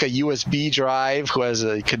with like a USB drive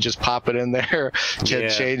who could just pop it in there, can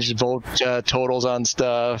change vote totals on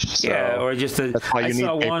stuff. So or just that's why you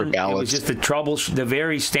need paper ballots. It was just the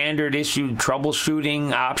very standard issued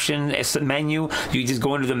troubleshooting option. It's the menu. You just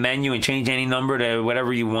go into the menu and change any number to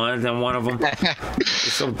whatever you want on one of them.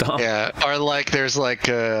 It's so dumb. Yeah, or like there's like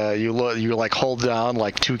you like hold down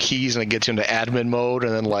like two keys and it gets you into admin mode,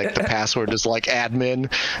 and then like the password is like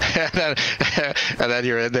admin, and then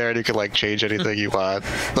you're in there and you can like change anything you want.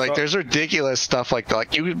 Like there's ridiculous stuff like that. Like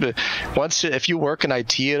if you work in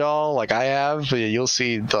IT at all, like I have, you'll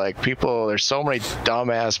see like people. There's so many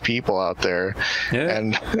dumbass people out there,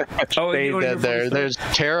 and they're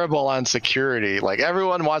terrible on security. Like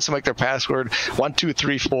everyone wants to make their password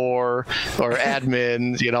 1234 or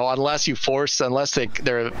admin, unless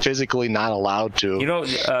they're physically not allowed to.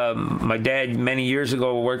 My dad many years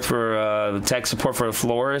ago worked for tech support for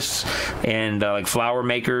florists and like flower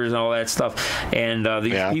makers and all that stuff, and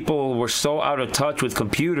these people were so out of touch with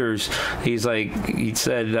computers. He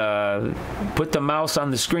said put the mouse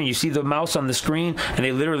on the screen. You see the mouse on the screen, and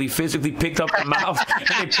they literally physically picked up the mouse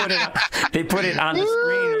and they put it on the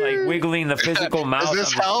screen, like wiggling the physical mouse. Does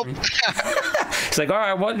this help? It's like, all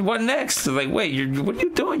right, what next? Like, wait, what are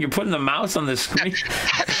you doing? You're putting the mouse on the screen.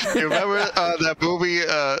 You remember that movie?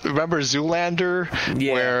 Remember Zoolander,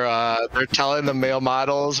 where they're telling the male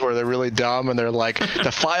models where they're really dumb, and they're like,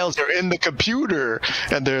 the files are in the computer,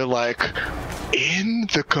 and they're like, in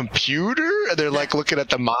the computer, and they're like looking at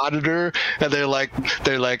the monitor, and they're like,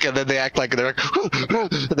 and then they act like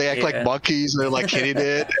like monkeys, and they're like hitting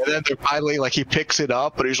it, and then they're finally like he picks it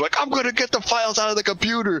up, and he's like, I'm gonna get the files out of the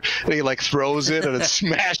computer, and he like throws it, and it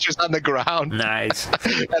smashes on the ground. Nice.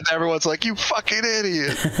 And everyone's like, you fucking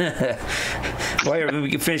idiot. Well,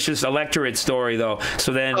 we can finish this electorate story though.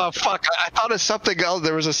 So then, oh fuck, I thought of something else.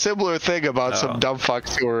 There was a similar thing about some dumb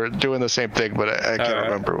fucks who were doing the same thing, but I can't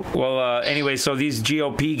remember. Well, anyway, so these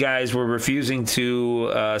GOP guys were refusing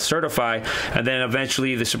to certify, and then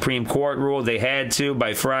eventually the Supreme Court ruled they had to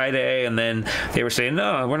by Friday, and then they were saying,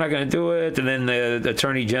 no, we're not going to do it, and then the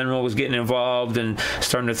Attorney General was getting involved and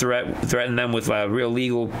starting to threaten them with real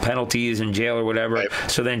legal penalties in jail or whatever. Right.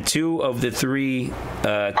 So then two of the three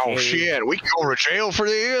shit, we can go to jail for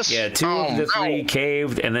this? Yeah, two of the three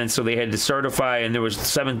caved, and then so they had to certify, and there was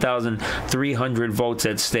 7,300 votes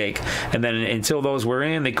at stake, and then until those were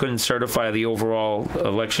in, they couldn't certify the overall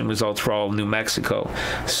election results for all of New Mexico.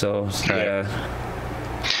 So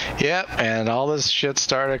Yep, and all this shit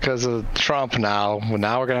started because of Trump now.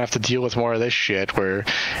 Now we're going to have to deal with more of this shit where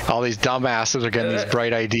all these dumbasses are getting these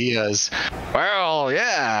bright ideas. Well, well,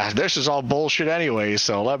 yeah, this is all bullshit anyway.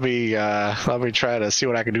 So let me try to see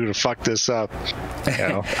what I can do to fuck this up. You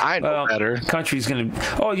know, I know better. Country's gonna.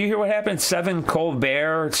 Oh, you hear what happened? 7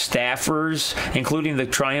 Colbert staffers, including the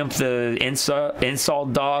Triumph, the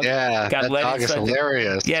insult dog. Yeah, got that let dog is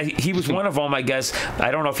hilarious. Yeah, he was one of them, I guess.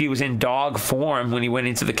 I don't know if he was in dog form when he went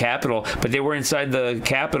into the Capitol, but they were inside the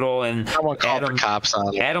Capitol, and someone called the cops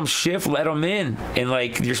on him. Adam Schiff let him in, and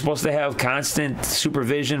like you're supposed to have constant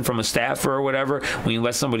supervision from a staffer or whatever when you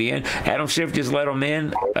let somebody in. Adam Schiff just let him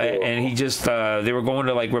in, and he just they were going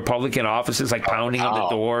to like Republican offices, like pounding on the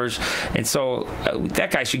doors, and so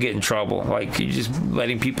that guy should get in trouble. Like you're just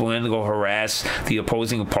letting people in to go harass the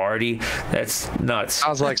opposing party. That's nuts.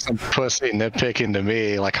 Sounds like some pussy nitpicking to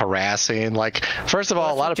me, like harassing. Like, first of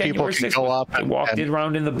all, a lot of people can go up and walked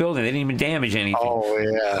around in the building. They didn't even damage anything.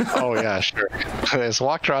 Oh yeah, sure. They just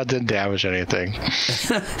walked around, didn't damage anything.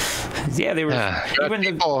 Yeah, they were. Even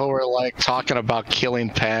people who were like talking about killing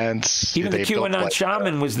Pence. Even the QAnon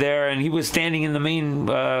shaman was there, and he was standing in the main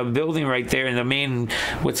building right there, in the main,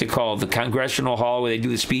 what's it called, the Congressional Hall where they do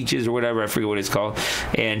the speeches or whatever. I forget what it's called.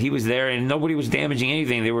 And he was there, and nobody was damaging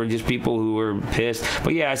anything. They were just people who were pissed.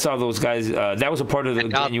 But yeah, I saw those guys. That was a part of the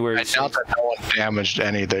January. I doubt that no one damaged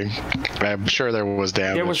anything. I'm sure there was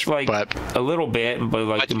damage. There was like a little bit, but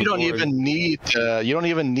like. But you don't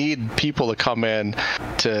even need people to come in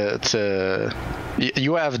to.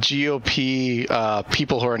 You have GOP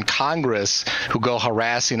people who are in Congress who go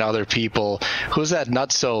harassing other people. Who's that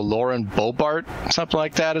nutso? Lauren Boebert? Something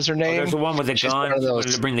like that is her name? There's the one with the gun.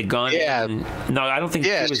 To bring the gun in. No, I don't think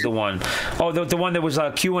she was the one. Oh, the one that was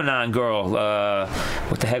a QAnon girl.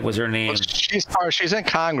 What the heck was her name? Well, she's in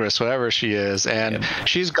Congress, whatever she is. And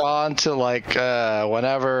she's gone to like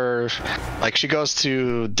whenever, like she goes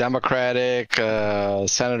to Democratic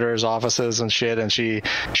senators' offices and shit, and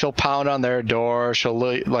she'll pound on their door. She'll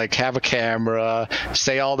like have a camera,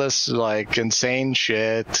 say all this like insane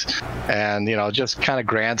shit, and just kind of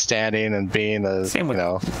grandstanding and being all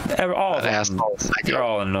an asshole. They're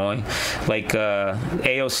all annoying. Like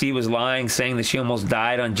AOC was lying, saying that she almost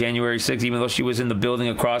died on January 6th, even though she was in the building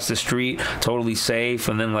across the street, totally safe.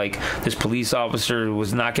 And then like this police officer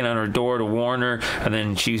was knocking on her door to warn her, and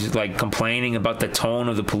then she was like complaining about the tone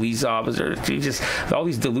of the police officer. She just all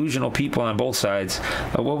these delusional people on both sides.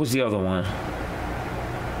 What was the other one?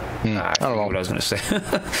 I don't know what I was going to say.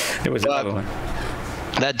 There was another one.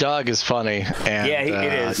 That dog is funny, and yeah,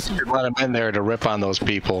 it is. You should let him in there to rip on those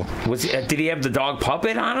people. Did he have the dog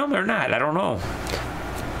puppet on him or not? I don't know.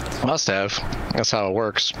 Must have. That's how it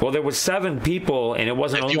works. Well, there was 7 people, and it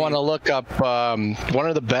wasn't. If you want to look up one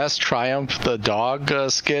of the best Triumph the dog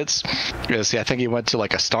skits, is I think he went to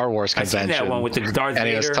like a Star Wars convention. I seen that one with the Darth Vader. And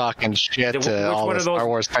he was talking shit to all the Star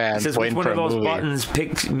Wars fans. Says, which one of those buttons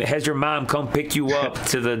has your mom come pick you up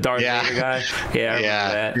to the Darth Vader guy?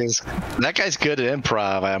 Yeah, that guy's good at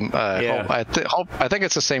improv. I think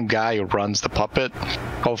it's the same guy who runs the puppet.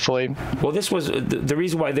 Hopefully. Well, this was the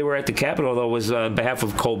reason why they were at the Capitol, though, was on behalf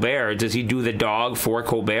of Colbert. Does he do the dog for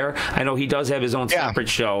Colbert? I know he does have his own separate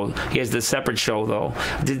show. He has the separate show, though.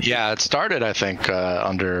 It started, I think,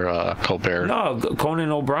 under Colbert. No,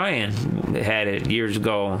 Conan O'Brien had it years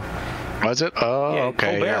ago. Was it? Oh, yeah,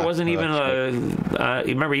 okay. Colbert wasn't even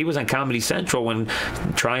remember, he was on Comedy Central when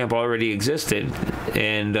Triumph already existed,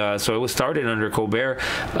 and so it was started under Colbert.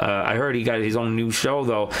 I heard he got his own new show,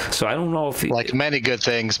 though, so I don't know if like many good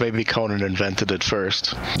things, maybe Conan invented it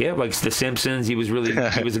first. Yeah, like The Simpsons. He was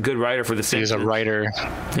a good writer for The Simpsons. He was a writer.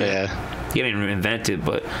 Yeah. He didn't invent it,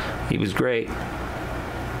 but he was great.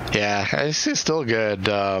 Yeah, he's still good.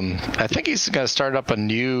 I think he's going to start up a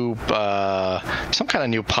new, some kind of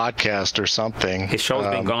new podcast or something. His show's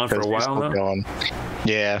been gone for a while now? Going.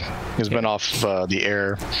 Yeah, he's been off the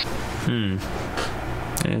air.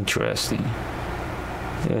 Interesting.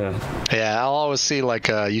 Yeah, I'll always see like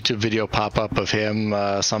a YouTube video pop up of him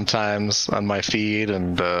sometimes on my feed,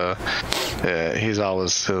 and he's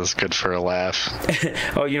always good for a laugh.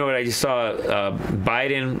 Oh, you know what? I just saw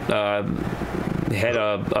Biden had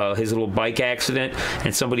his little bike accident,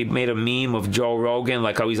 and somebody made a meme of Joe Rogan,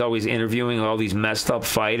 like how he's always interviewing all these messed up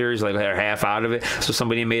fighters, like they're half out of it. So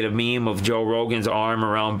somebody made a meme of Joe Rogan's arm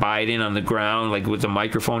around Biden on the ground, like with the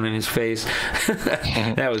microphone in his face.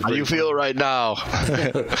 That was. How do you feel right now?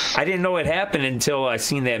 I didn't know it happened until I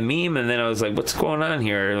seen that meme, and then I was like, "What's going on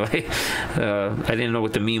here?" Like, I didn't know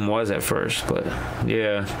what the meme was at first, but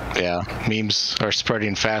yeah. Yeah, memes are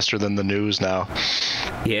spreading faster than the news now.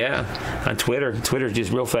 Yeah, on Twitter. Twitter's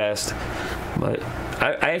just real fast. But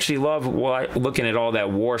I actually love looking at all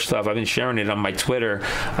that war stuff. I've been sharing it on my Twitter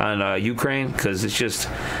on Ukraine, because it's just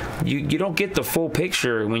you don't get the full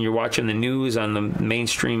picture when you're watching the news on the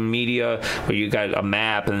mainstream media, where you got a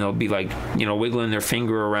map and they'll be like, wiggling their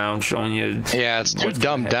finger around showing you. Yeah, it's too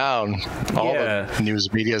dumbed down. All the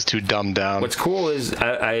news media is too dumbed down. What's cool is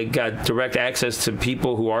I got direct access to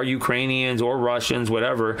people who are Ukrainians or Russians,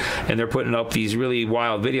 whatever, and they're putting up these really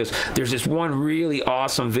wild videos. There's this one really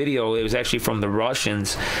awesome video. It was actually from the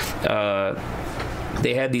Russians.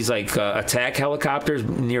 They had these attack helicopters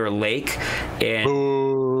near a lake, and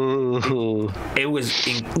it was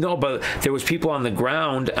but there was people on the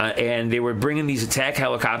ground, and they were bringing these attack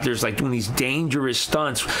helicopters, like doing these dangerous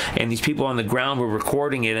stunts, and these people on the ground were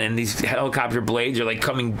recording it, and these helicopter blades are like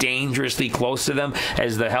coming dangerously close to them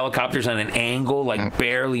as the helicopter's on an angle, like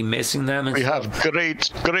barely missing them. And we have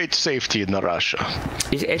great safety in Russia.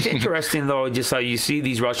 It's interesting though, just how you see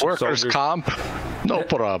these Russian workers soldiers. Comp, no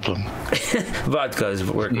problem. Vodka is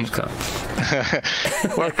workers comp.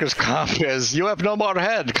 Workers comp is, you have no more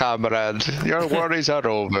head, comrade. Your worries are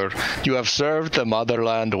over. You have served the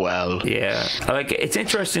motherland well. Yeah, it's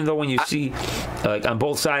interesting though when you see, on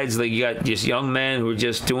both sides, you got just young men who are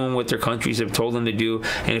just doing what their countries have told them to do.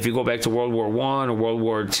 And if you go back to World War I or World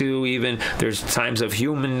War II, even there's times of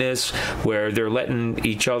humanness where they're letting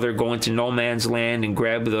each other go into no man's land and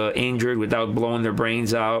grab the injured without blowing their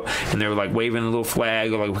brains out, and they're like waving a little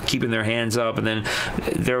flag or like keeping their hands up. And then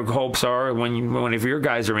their hopes are when if your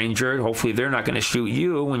guys are injured, hopefully they're not going to shoot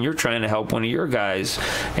you when you're trying to help one of your guys.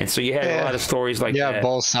 And so you had a lot of stories like that. Yeah,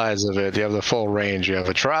 both sides of it. You have the full range. You have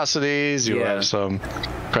atrocities. You have some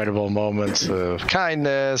incredible moments of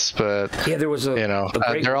kindness, but there was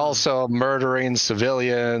they're also murdering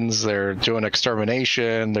civilians. They're doing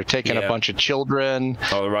extermination. They're taking a bunch of children,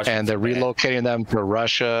 and they're relocating them to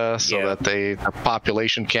Russia so that the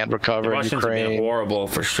population can't recover in Ukraine. Have been horrible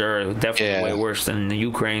for sure. Definitely way worse than the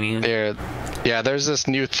Ukrainians. There's this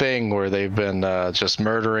new thing where they've been just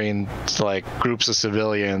murdering groups of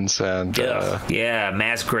civilians, and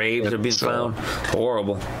mass graves are being found.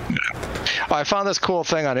 Horrible. I found this cool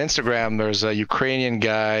thing on Instagram. There's a Ukrainian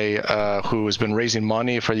guy who has been raising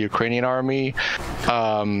money for the Ukrainian army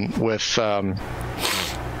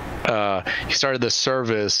he started this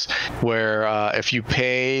service where if you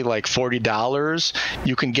pay like $40,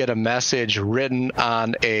 you can get a message written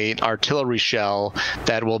on an artillery shell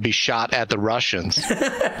that will be shot at the Russians.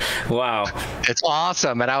 Wow. It's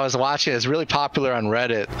awesome. And I was watching, it's really popular on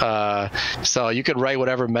Reddit. So you could write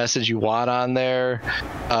whatever message you want on there.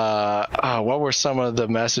 What were some of the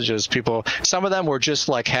messages some of them were just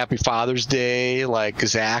like Happy Father's Day, like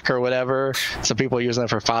Zach or whatever. Some people are using them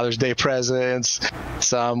for Father's Day presents.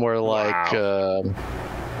 Some were there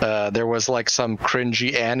was like some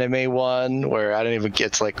cringy anime one where I didn't even get,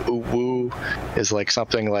 it's like ooh woo is like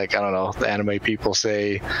something like, I don't know, the anime people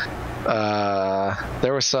say.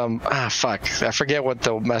 There was some I forget what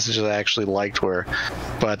the messages I actually liked were,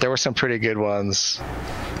 but there were some pretty good ones.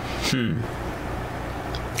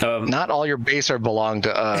 Not all your base are belong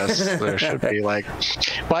to us. There should be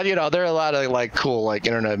but there are a lot of cool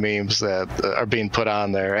internet memes that are being put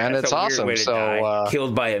on there, and it's awesome. So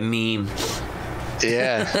killed by a meme.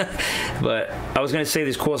 Yeah. But I was going to say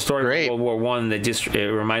this cool story from World War I that just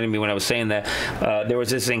reminded me when I was saying that. There was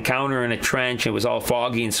this encounter in a trench. It was all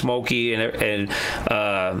foggy and smoky, and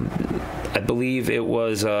I believe it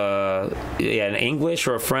was an English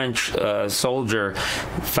or a French soldier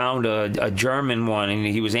found a German one, and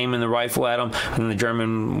he was aiming the rifle at him, and the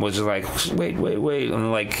German was like, wait,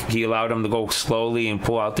 and he allowed him to go slowly and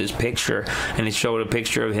pull out this picture, and it showed a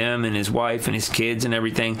picture of him and his wife and his kids and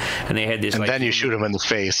everything, and they had this. And then you shoot him in the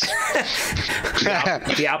face.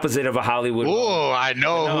 the opposite of a Hollywood. Oh, I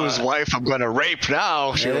know whose wife I'm going to rape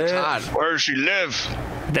now. She looks hot. Where does she live?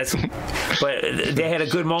 But they had a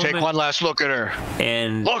good moment. Take one last look at her.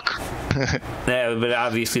 And look. But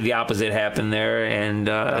obviously the opposite happened there, and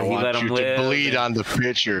he let him live. To bleed on the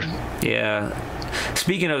picture. Yeah.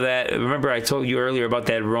 Speaking of that, remember I told you earlier about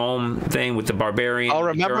that Rome thing with the Barbarian? Oh,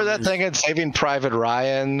 remember that thing in Saving Private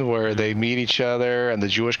Ryan where they meet each other and the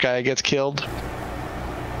Jewish guy gets killed?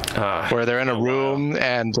 Where they're in a room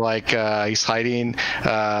and he's hiding,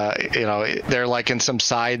 they're in some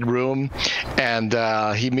side room, and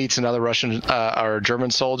he meets another Russian or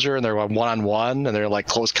German soldier, and they're one-on-one, and they're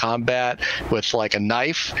close combat with a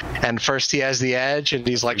knife, and first he has the edge, and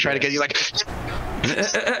he's trying to get you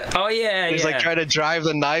Oh yeah, he's like trying to drive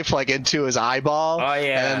the knife like into his eyeball. Oh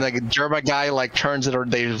yeah. And then the German guy like turns it, or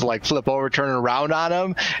they like flip over, turn it around on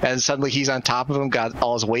him, and suddenly he's on top of him, got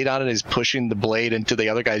all his weight on it, he's pushing the blade into the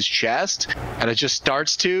other guy's chest, and it just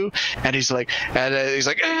starts to, and he's like, trying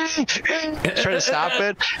to stop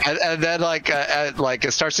it, and then like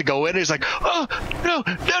it starts to go in, and he's like, oh no,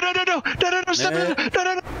 stop it, no.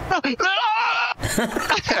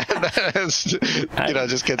 And then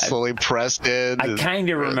just gets slowly pressed in. I kind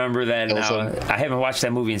of remember that now. I haven't watched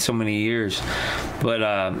that movie in so many years, but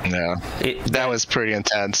that was pretty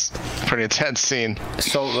intense scene.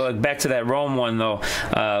 So back to that Rome one though.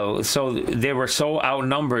 So they were so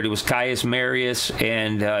outnumbered. It was Caius Marius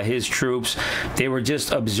and his troops. They were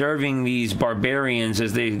just observing these barbarians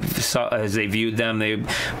as they viewed them. They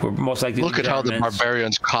were most likely look at how the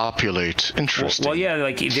barbarians copulate. Interesting. Well, yeah,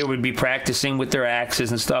 like they would be practicing with their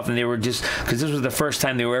axes and stuff, and they were just, because this was the first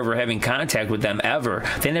time they were ever having contact with them ever.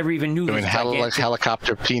 They never even knew. Doing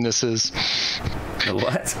helicopter penises.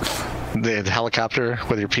 What? The helicopter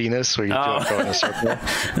with your penis, where you go in a circle.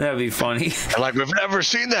 That'd be funny. Like, we've never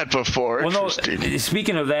seen that before. Well, no.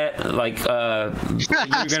 Speaking of that, like,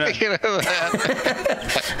 speaking of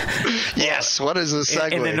that, yes. What is this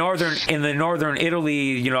segue? In the northern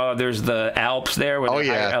Italy, there's the Alps there. Oh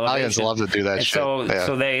yeah, Italians love to do that shit.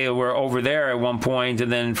 So they were over there at one point,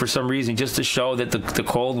 and then for some reason, just to show that the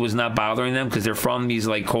cold was not bothering them, because they're from these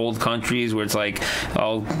like cold countries where it's like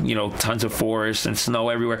all tons of forests and snow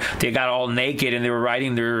everywhere. They got all naked and they were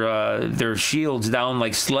riding their shields down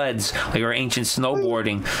like sleds, like our ancient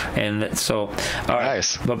snowboarding. And so, all right.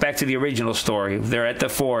 Nice. But back to the original story. They're at the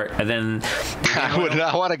fort, and then I would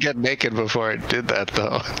not want to get naked before I did that,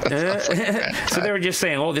 though. So they were just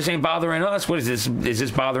saying, "Oh, this ain't bothering us. What is this? Is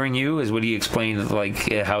this bothering you?" Is what he explained,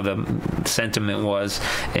 like how the sentiment was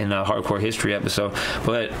in a Hardcore History episode,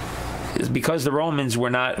 but. Because the Romans were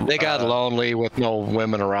not... They got lonely with no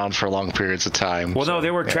women around for long periods of time. Well, no,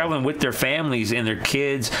 they were traveling with their families and their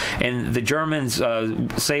kids. And the Germans,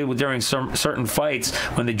 say during certain fights,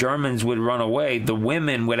 when the Germans would run away, the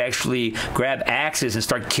women would actually grab axes and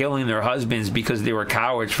start killing their husbands because they were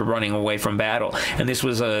cowards for running away from battle. And this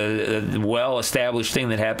was a well-established thing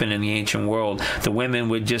that happened in the ancient world. The women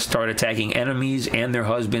would just start attacking enemies and their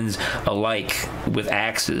husbands alike with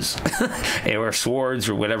axes or swords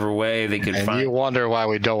or whatever way they could find. You wonder why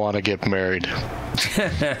we don't want to get married.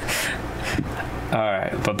 All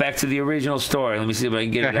right, but back to the original story. Let me see if I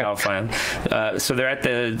can get it out finally. So they're at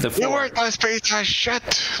the fort. You weren't my space, I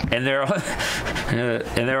shit. And they're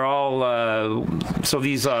all so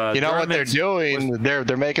these you know what they're doing?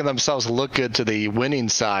 They're making themselves look good to the winning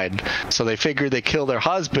side. So they figure they kill their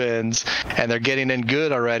husbands, and they're getting in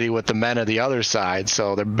good already with the men of the other side.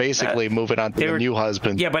 So they're basically moving on to the new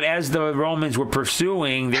husband. Yeah, but as the Romans were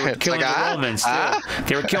pursuing, they were killing the Romans too.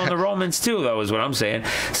 They were killing the Romans too, though, is what I'm saying.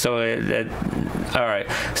 So all right.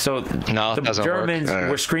 So the Germans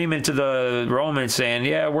were screaming to the Romans saying,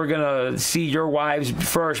 "Yeah, we're going to see your wives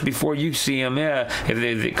first before you see them." Yeah,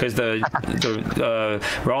 because the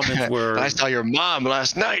Romans were... I saw your mom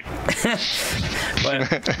last night.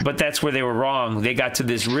 but that's where they were wrong. They got to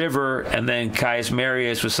this river, and then Caius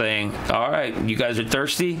Marius was saying, "All right, you guys are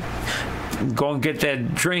thirsty? Go and get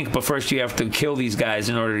that drink, but first you have to kill these guys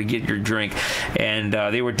in order to get your drink." And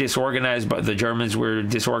they were disorganized, but the Germans were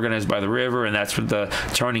disorganized by the river, and that's the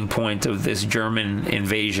turning point of this German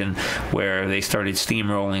invasion, where they started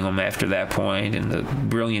steamrolling them after that point, and the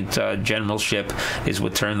brilliant generalship is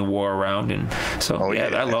what turned the war around. And so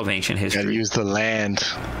I love ancient history. Gotta use the land.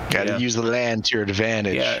 Use the land to your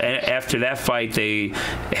advantage. Yeah, and after that fight, they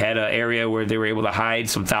had an area where they were able to hide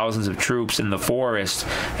some thousands of troops in the forest,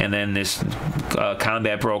 and then this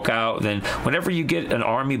combat broke out. Then whenever you get an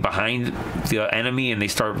army behind the enemy and they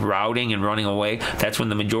start routing and running away, that's when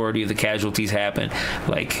the majority of the casualties happen.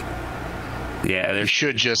 Like, yeah, you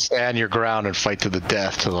should just stand your ground and fight to the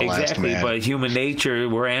death to the last man. Exactly, but human nature,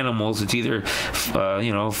 we're animals. It's either,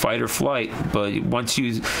 fight or flight. But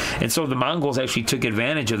and so the Mongols actually took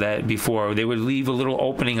advantage of that before. They would leave a little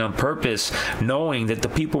opening on purpose, knowing that the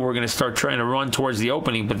people were going to start trying to run towards the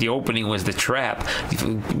opening, but the opening was the trap.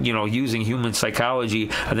 Using human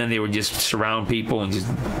psychology, and then they would just surround people and just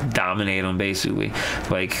dominate them, basically.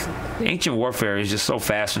 Like, ancient warfare is just so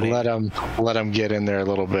fascinating. Let them get in there a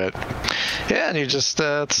little bit. Yeah, and you just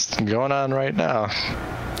it's going on right now.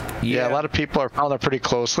 Yeah, a lot of people are following it pretty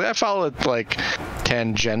closely. I follow it like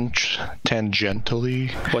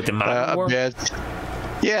tangentially. What, the Mongol War? A bit.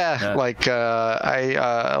 Yeah, like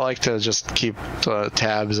I like to just keep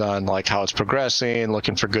tabs on like how it's progressing,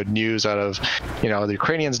 looking for good news out of, the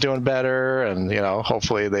Ukrainians doing better, and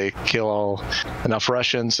hopefully they kill enough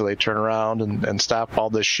Russians so they turn around and stop all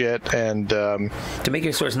this shit. And to make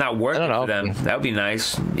it so it's not working for them, that would be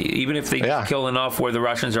nice. Even if they kill enough where the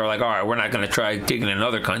Russians are like, all right, we're not going to try taking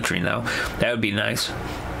another country now. That would be nice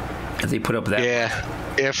if they put up that. Yeah.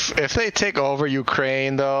 If they take over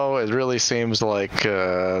Ukraine, though, it really seems like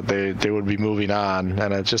they would be moving on,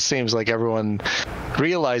 and it just seems like everyone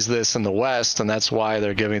realized this in the West, and that's why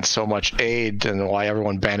they're giving so much aid, and why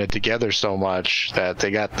everyone banded together so much, that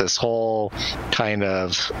they got this whole kind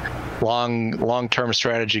of long-term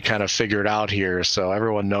strategy kind of figured out here. So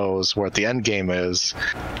everyone knows what the end game is.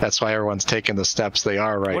 That's why everyone's taking the steps they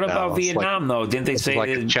are right now. What about Vietnam, though? Didn't they say like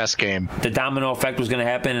a chess game? The domino effect was going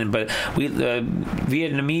to happen, but Vietnamese,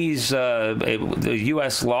 the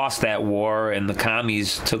U.S. lost that war, and the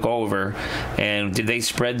commies took over. And did they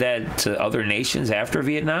spread that to other nations after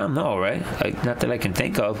Vietnam? No, right? Not that I can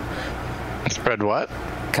think of. Spread what?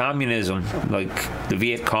 Communism. Like the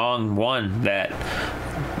Viet Cong won that.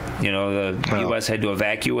 The U.S. had to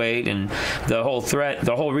evacuate, and the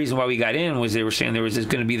whole reason why we got in was they were saying there was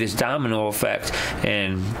going to be this domino effect,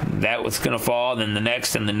 and that was going to fall, and then the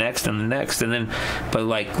next, and the next, and the next, and then, but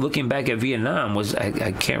like looking back at Vietnam,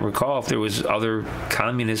 I can't recall if there was other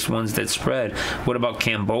communist ones that spread. What about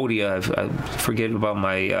Cambodia? I forget about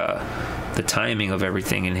the timing of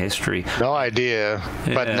everything in history. No idea.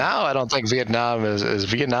 Yeah. But now I don't think Vietnam is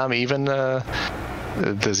Vietnam even.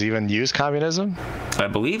 Does even use communism? I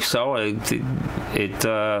believe so.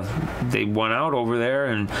 They won out over there,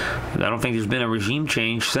 and I don't think there's been a regime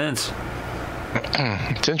change since.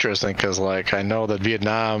 It's interesting because, like, I know that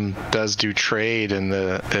Vietnam does do trade, and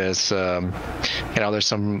there's some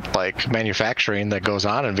like manufacturing that goes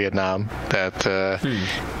on in Vietnam that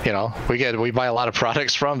we buy a lot of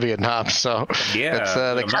products from Vietnam. So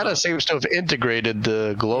they kind of seems to have integrated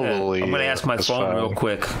globally. Yeah. I'm gonna ask my phone real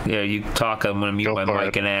quick. Yeah, you talk. I'm gonna mute my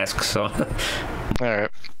mic and ask. So. All right.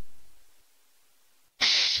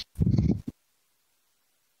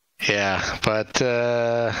 Yeah, but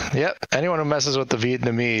anyone who messes with the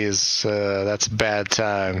Vietnamese, that's a bad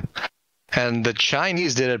time. And the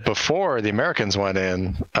Chinese did it before the Americans went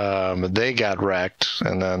in. They got wrecked,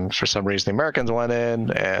 and then for some reason the Americans went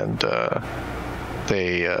in, and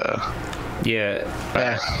they. I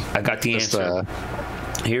got the answer.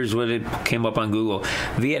 Here's what it came up on Google.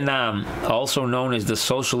 Vietnam, also known as the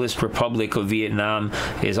Socialist Republic of Vietnam,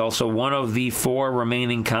 is also one of the 4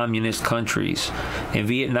 remaining communist countries. In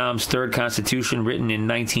Vietnam's third constitution, written in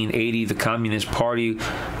 1980, the Communist Party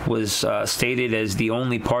was stated as the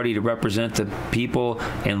only party to represent the people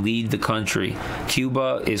and lead the country.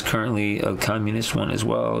 Cuba is currently a communist one as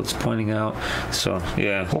well, it's pointing out. So,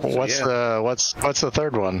 yeah. What's the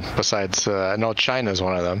third one besides, I know China's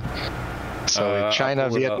one of them. So China,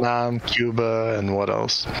 Vietnam, Cuba, and what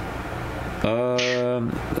else?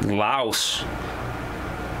 Laos,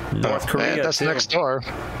 North Korea. That's next door.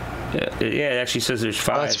 Yeah, it actually says there's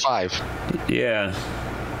 5. Oh, that's 5. Yeah.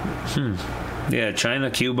 Yeah,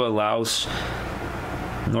 China, Cuba, Laos,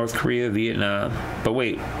 North Korea, Vietnam. But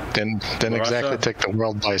wait. Didn't exactly take the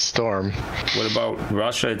world by storm. What about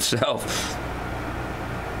Russia itself?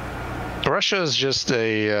 Russia is just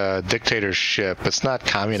a dictatorship. It's not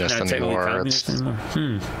communist anymore.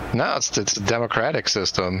 No, it's a democratic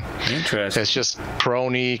system. Interesting. It's just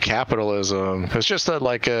crony capitalism. It's just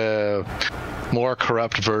a more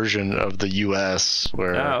corrupt version of the U.S.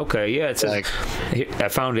 Where it says, I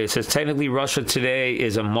found it. It says technically Russia today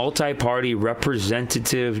is a multi-party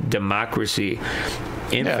representative democracy.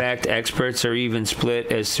 In fact, experts are even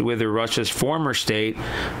split as to whether Russia's former state,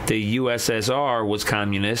 the USSR, was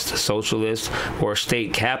communist, socialist, or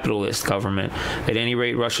state capitalist government. At any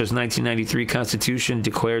rate, Russia's 1993 constitution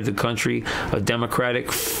declared the country a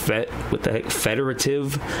democratic,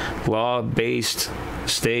 federative, law-based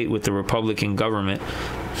state with the republican government.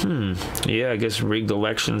 Yeah, I guess rigged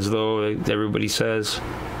elections, though, everybody says.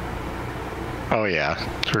 Oh, yeah,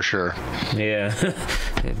 for sure. Yeah.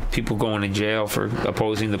 People going to jail for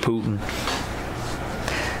opposing the Putin.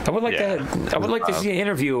 I would like to see an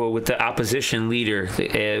interview with the opposition leader.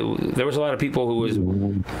 There was a lot of people who was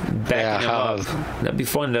backing him up. That'd be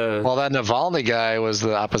fun to. Well, that Navalny guy was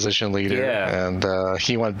the opposition leader, and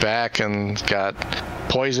he went back and got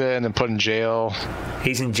poisoned and put in jail.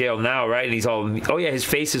 He's in jail now, right? And he's all. Oh yeah, his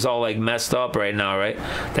face is all like messed up right now, right?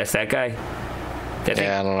 That's that guy. I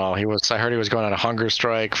don't know. I heard he was going on a hunger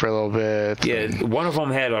strike for a little bit. Yeah, one of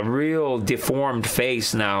them had a real deformed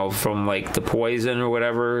face now from like the poison or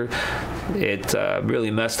whatever. It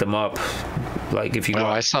really messed him up. Like if you go.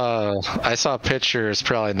 I saw pictures,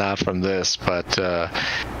 probably not from this, but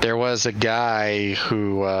there was a guy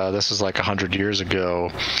who this was like 100 years ago.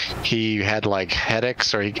 He had like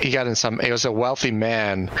headaches, or he got in some. He was a wealthy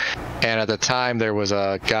man, and at the time there was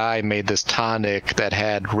a guy made this tonic that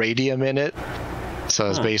had radium in it. So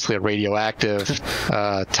it's basically a radioactive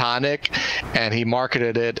tonic, and he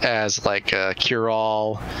marketed it as like a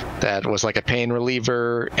cure-all that was like a pain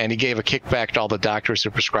reliever, and he gave a kickback to all the doctors who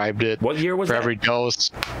prescribed it. What year was for that? every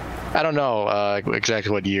dose. I don't know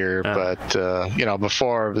exactly what year, but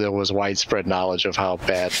before there was widespread knowledge of how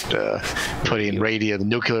bad putting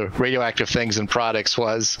radioactive things in products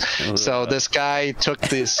was. So this guy took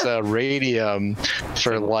this radium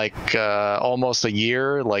for like almost a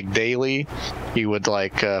year, like daily. He would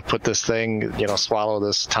like put this thing, swallow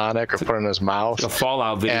this tonic or put it in his mouth. A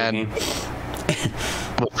Fallout video game.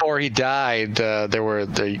 Before he died,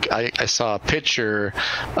 I saw a picture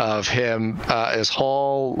of him. His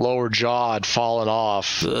whole lower jaw had fallen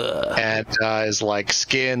off, and his like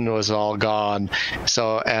skin was all gone.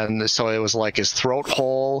 So it was like his throat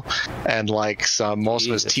hole, and like most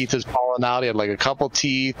of his teeth had fallen out. He had like a couple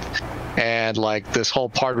teeth, and like this whole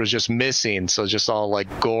part was just missing. So just all like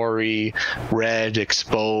gory, red,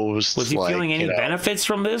 exposed. Was he feeling any benefits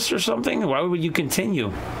from this or something? Why would you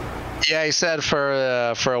continue? Yeah, he said for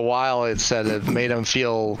a while it made him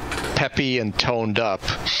feel peppy and toned up.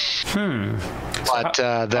 But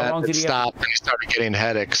then it stopped and he started getting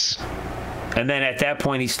headaches. And then at that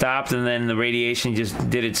point he stopped, and then the radiation just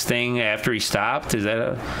did its thing after he stopped? Is that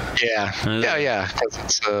a... Yeah. Because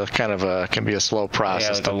it's can be a slow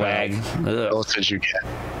process. Yeah, like a lag. Dosage you get.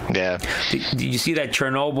 Yeah. Did you see that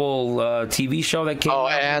Chernobyl TV show that came out? Oh,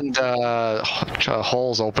 and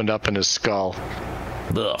holes opened up in his skull.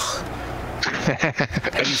 Ugh.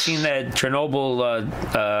 Have you seen that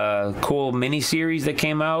Chernobyl cool miniseries that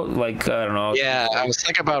came out? Like, I don't know. Yeah, I was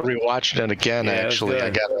thinking about rewatching it again, actually. I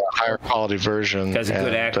got a higher quality version. That's a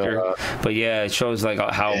good actor. But yeah, it shows like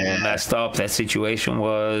how messed up that situation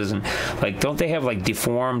was. And like, don't they have like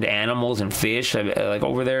deformed animals and fish like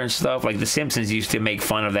over there and stuff? Like the Simpsons used to make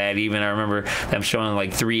fun of that. Even I remember them showing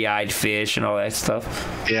like 3-eyed fish and all that stuff.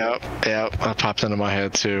 Yeah, that popped into my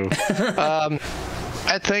head too.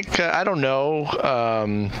 I think I don't know.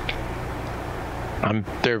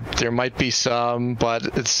 There might be some,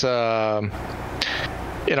 but it's a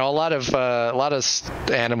lot of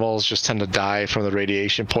animals just tend to die from the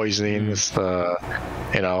radiation poisoning. It's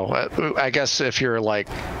I guess if you're like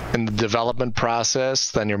in the development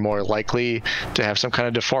process, then you're more likely to have some kind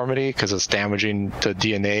of deformity because it's damaging the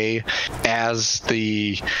DNA as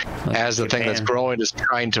the thing that's growing is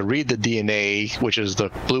trying to read the DNA, which is the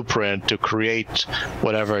blueprint to create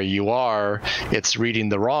whatever you are. It's reading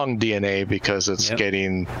the wrong DNA because it's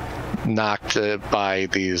getting knocked by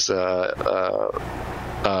these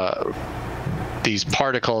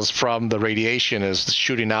particles from the radiation is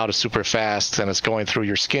shooting out super fast, and it's going through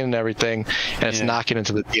your skin and everything, and it's knocking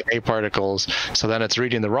into the DNA particles. So then it's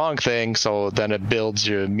reading the wrong thing, so then it builds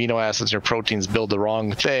your amino acids, your proteins build the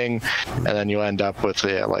wrong thing, and then you end up with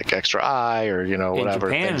like extra eye or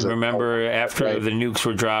whatever. In Japan, remember after the nukes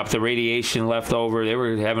were dropped, the radiation left over, they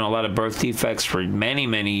were having a lot of birth defects for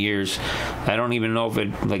many years. I don't even know if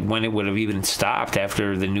when it would have even stopped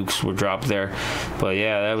after the nukes were dropped there. But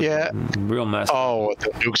yeah, that was a real mess. Oh, the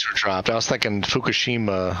nukes were dropped. I was thinking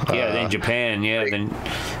Fukushima. Yeah, in Japan. Yeah, then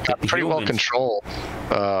pretty well controlled.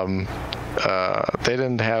 They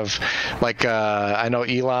didn't have I know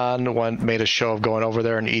Elon made a show of going over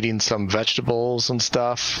there and eating some vegetables and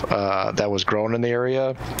stuff that was grown in the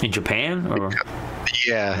area. In Japan? Or?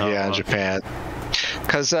 Yeah, in Japan.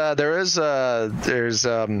 Because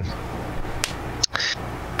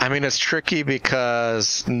it's tricky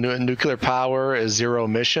because nuclear power is zero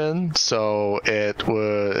emission, so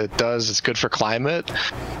it's good for climate,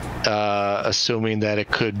 assuming that it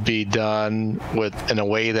could be done in a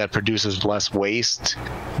way that produces less waste,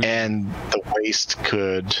 and the waste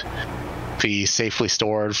could be safely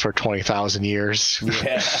stored for 20,000 years.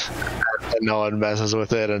 Yeah. And no one messes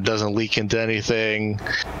with it, and it doesn't leak into anything.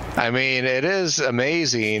 It is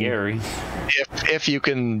amazing. Scary. If you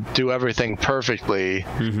can do everything perfectly.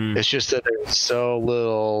 It's just that there's so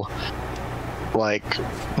little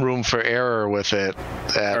room for error with it.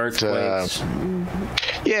 Earthquakes.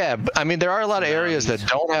 There are a lot of areas that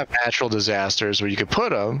don't have natural disasters where you could put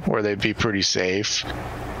them where they'd be pretty safe.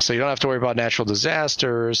 So you don't have to worry about natural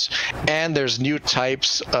disasters. And there's new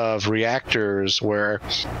types of reactors where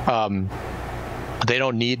they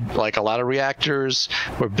don't need, like, a lot of reactors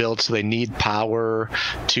were built so they need power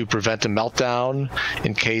to prevent a meltdown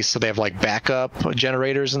in case, so they have like backup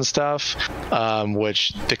generators and stuff,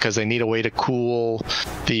 which, because they need a way to cool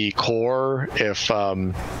the core if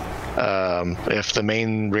the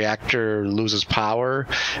main reactor loses power.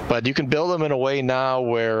 But you can build them in a way now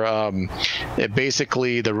where it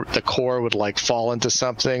basically the core would like fall into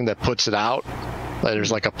something that puts it out.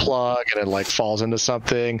 There's like a plug and it like falls into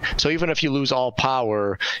something. So even if you lose all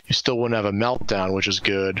power, you still wouldn't have a meltdown, which is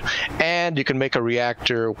good. And you can make a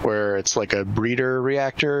reactor where it's like a breeder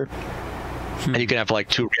reactor. And you can have like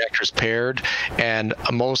 2 reactors paired, and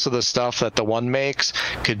most of the stuff that the one makes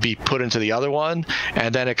could be put into the other one,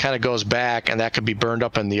 and then it kind of goes back, and that could be burned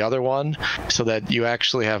up in the other one, so that you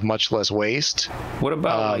actually have much less waste. What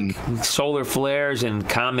about like solar flares and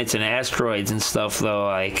comets and asteroids and stuff, though?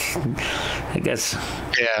 Like, I guess.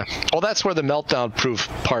 Yeah. Well, that's where the meltdown proof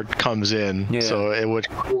part comes in. Yeah. So it would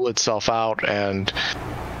cool itself out, and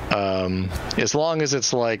as long as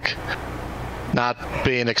it's like not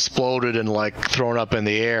being exploded and like thrown up in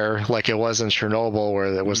the air like it was in Chernobyl,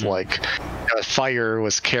 where it was like a fire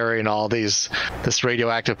was carrying all this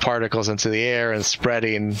radioactive particles into the air and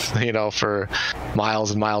spreading, for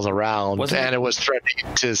miles and miles around. And it was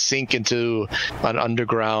threatening to sink into an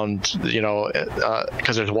underground,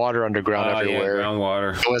 because there's water underground everywhere. Yeah,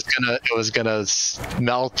 groundwater. It was gonna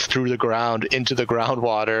melt through the ground into the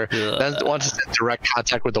groundwater. Then once it's in direct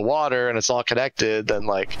contact with the water and it's all connected, then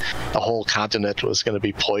like the whole continent was going to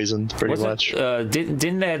be poisoned pretty much.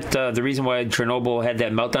 Didn't that the reason why Chernobyl had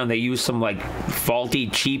that meltdown? They used some like faulty,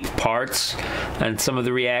 cheap parts on some of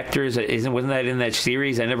the reactors. Wasn't that in that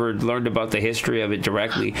series? I never learned about the history of it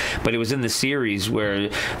directly, but it was in the series where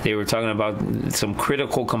they were talking about some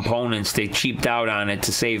critical components. They cheaped out on it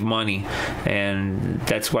to save money, and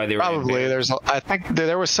that's why they were probably. I think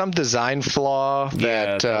there was some design flaw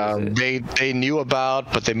that they knew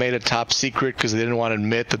about, but they made it top secret because they didn't want to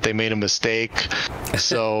admit that they made a mistake.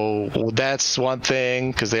 So that's one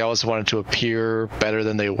thing, because they always wanted to appear better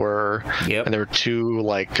than they were. Yep. And they were too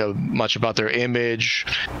much about their image,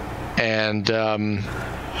 and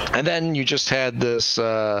then you just had this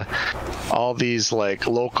all these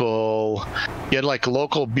local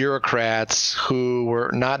bureaucrats who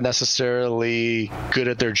were not necessarily good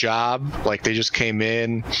at their job. Like, they just came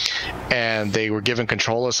in and they were given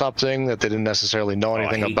control of something that they didn't necessarily know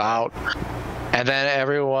anything about. And then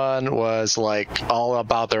everyone was like all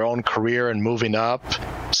about their own career and moving up.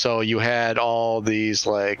 So you had all these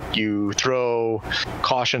you throw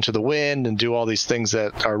caution to the wind and do all these things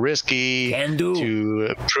that are risky to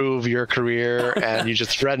improve your career, and you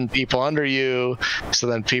just threaten people under you. So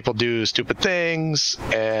then people do stupid things,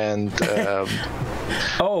 and I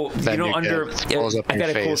got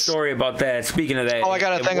a cool story about that. Speaking of that, I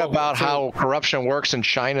got a thing about how corruption works in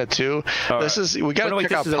China too. We got to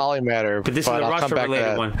check out Polymatter. But this is a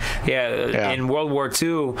Russia-related one. Yeah, in World War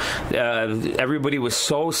II, everybody was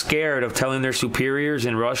so scared of telling their superiors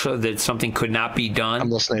in Russia that something could not be done.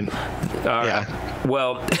 I'm listening.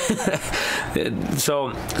 Well, I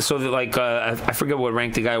forget what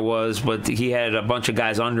rank the guy was, but he had a bunch of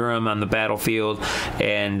guys under him on the battlefield,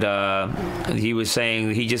 and he was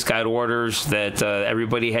saying he just got orders that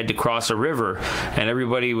everybody had to cross a river, and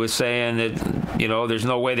everybody was saying that there's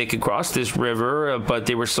no way they could cross this river, but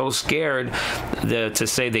they were so scared to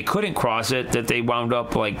say they couldn't cross it that they wound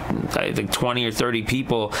up I think 20 or 30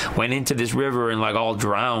 people went into this river and all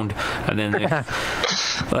drowned, and then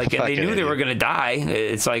they knew they were going to die.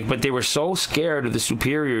 It's but they were so scared of the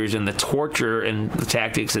superiors and the torture and the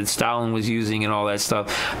tactics that Stalin was using and all that stuff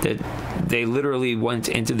that they literally went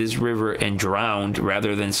into this river and drowned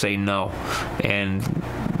rather than say no. And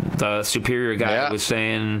the superior guy was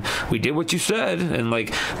saying, we did what you said, and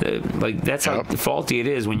that's how faulty it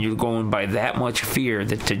is when you're going by that much fear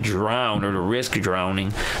that to drown or to risk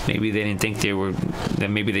drowning. Maybe they didn't think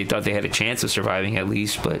maybe they thought they had a chance of surviving at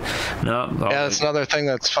least, but no. That's another thing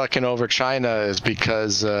that's fucking over China, is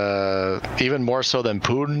because even more so than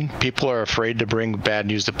Putin, people are afraid to bring bad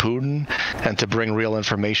news to Putin and to bring real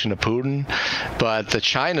information to Putin. But the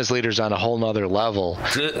China's leader's on a whole nother level,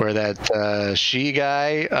 where that Xi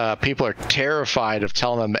guy, people are terrified of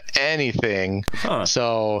telling them anything.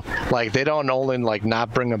 So they don't only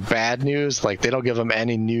not bring them bad news, they don't give them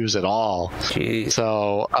any news at all. Jeez.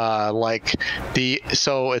 So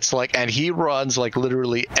it's and he runs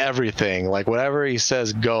literally everything, whatever he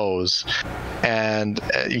says goes, and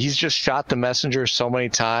he's just shot the messenger so many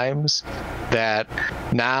times that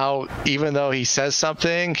now, even though he says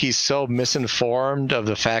something, he's so misinformed of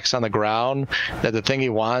the facts on the ground that the thing he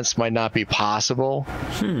wants might not be possible.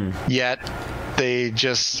 Yet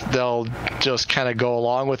they'll just kind of go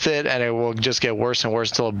along with it, and it will just get worse and worse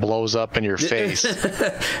until it blows up in your face.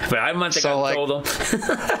 But I might think I told them.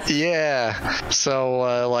 Yeah.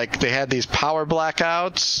 So like they had these power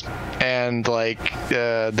blackouts, and like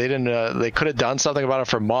they could have done something about it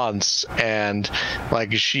for months, and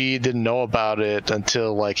like she didn't know about it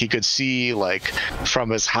until like he could see like from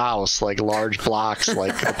his house like large blocks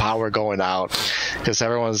like the power going out, because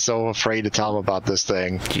everyone's so afraid to tell him about this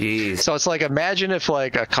thing. Jeez. So it's like, imagine if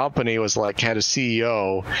like a company was like had a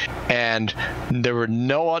CEO and there were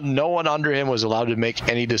no one under him was allowed to make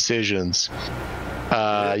any decisions.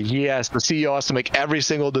 The CEO has to make every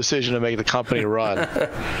single decision to make the company run.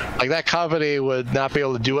 Like, that company would not be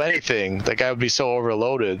able to do anything. The guy would be so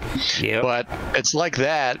overloaded. Yep. But it's like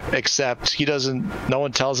that, except no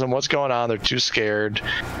one tells him what's going on. They're too scared.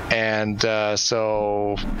 And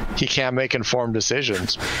so he can't make informed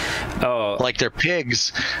decisions. Oh. Like their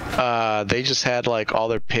pigs, they just had like all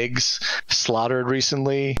their pigs slaughtered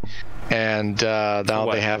recently. And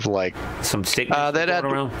now they have like some sickness going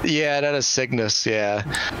around. Yeah, it had a sickness. Yeah,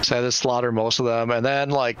 so I had to slaughter most of them, and then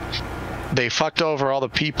like they fucked over all the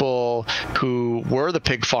people who were the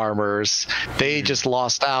pig farmers. They just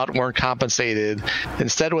lost out, weren't compensated.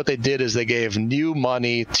 Instead, what they did is they gave new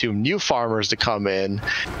money to new farmers to come in,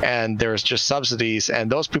 and there was just subsidies. And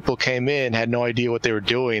those people came in, had no idea what they were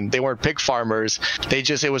doing. They weren't pig farmers.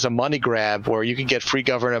 It was a money grab where you could get free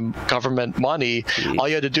government money. Jeez. All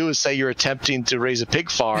you had to do is say you're attempting to raise a pig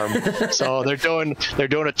farm. So they're doing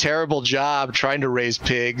a terrible job trying to raise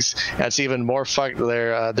pigs. That's even more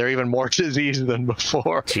they're even more disease than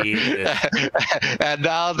before. And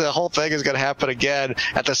now the whole thing is going to happen again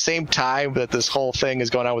at the same time that this whole thing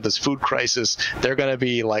is going on with this food crisis. They're going to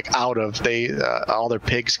be like out of all their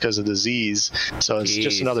pigs because of disease. So it's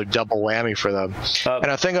just another double whammy for them.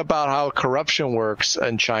 And the thing about how corruption works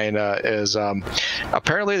in China is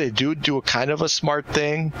apparently they do a kind of a smart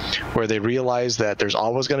thing where they realize that there's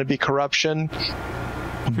always going to be corruption.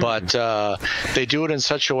 But they do it in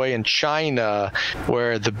such a way in China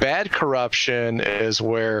where the bad corruption is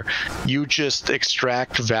where you just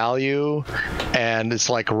extract value, and it's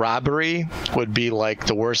like robbery would be like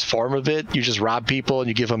the worst form of it. You just rob people and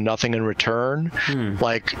you give them nothing in return.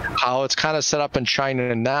 Like how it's kind of set up in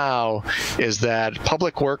China now is that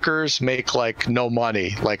public workers make like no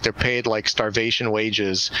money. Like they're paid like starvation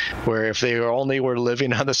wages, where if they were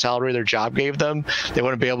living on the salary their job gave them, they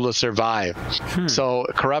wouldn't be able to survive. So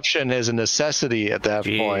corruption is a necessity at that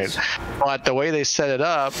point. But the way they set it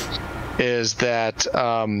up is that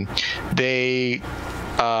the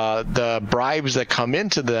bribes that come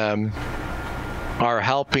into them are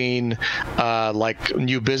helping like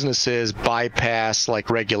new businesses bypass like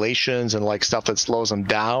regulations and like stuff that slows them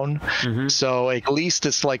down. So at least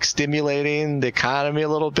it's like stimulating the economy a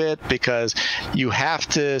little bit, because you have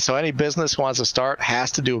to, so any business who wants to start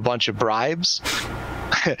has to do a bunch of bribes.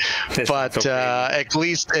 But at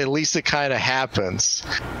least it kind of happens,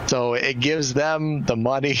 so it gives them the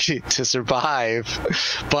money to survive.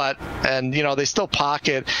 And they still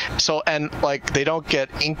pocket, so, and like they don't get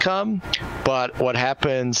income, but what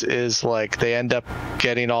happens is like they end up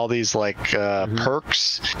getting all these like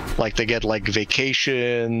perks, like they get like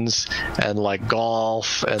vacations and like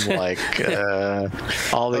golf and like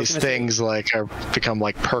all these things like become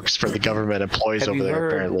like perks for the government employees over there.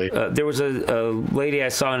 Apparently there was a lady I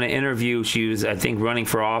saw in an interview. She was, I think, running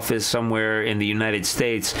for office somewhere in the United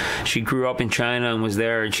States. She grew up in China and was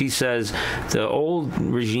there, and she says the old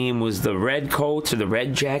regime was the red coats or the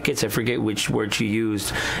red jackets. I forget which word she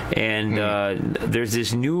used. And there's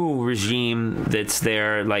this new regime that's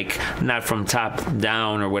there, like not from top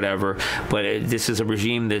down or whatever, but this is a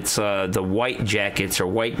regime that's the white jackets or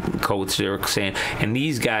white coats, they're saying. And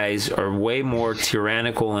these guys are way more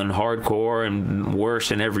tyrannical and hardcore and worse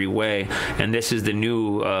in every way. And this is the new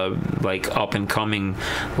like up and coming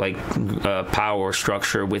like power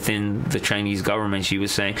structure within the Chinese government. She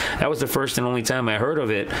was saying that was the first and only time I heard of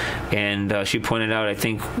it. And she pointed out, I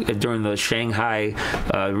think during the Shanghai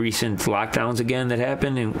recent lockdowns again that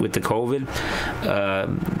happened with the COVID,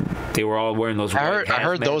 they were all wearing those. I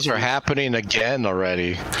heard those are happening again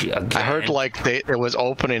already. I heard like it was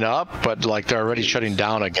opening up, but like they're already shutting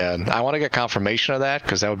down again. I want to get confirmation of that,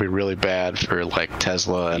 because that would be really bad for like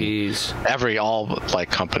Tesla and all like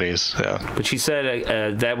companies. Yeah. But she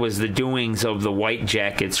said that was the doings of the white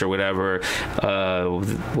jackets or whatever,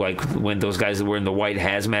 like when those guys were in the white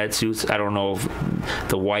hazmat suits. I don't know if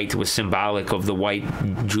the white was symbolic of the white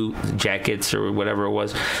jackets or whatever it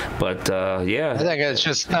was, but yeah. I think it's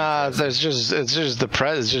just it's just the it's just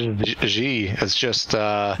Xi. It's just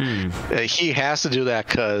he has to do that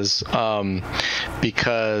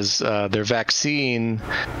because their vaccine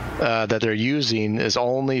that they're using is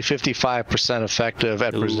only 55% effective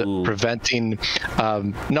at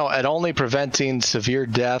preventing severe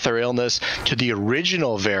death or illness to the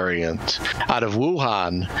original variant out of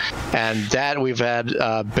Wuhan, and that we've had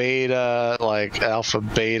beta, like alpha,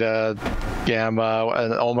 beta, gamma,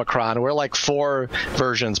 and Omicron. We're like 4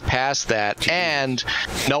 versions past that, and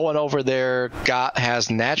no one over there has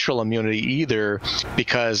natural immunity either,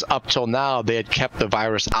 because up till now they had kept the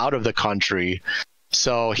virus out of the country.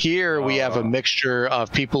 So here we have a mixture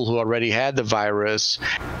of people who already had the virus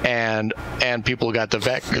and people who got the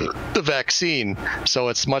vaccine. So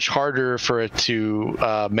it's much harder for it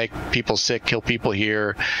to make people sick, kill people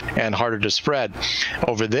here, and harder to spread.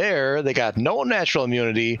 Over there, they got no natural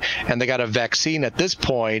immunity, and they got a vaccine. At this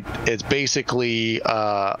point, it's basically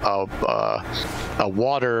a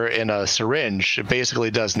water in a syringe. It basically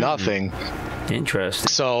does nothing. Interesting.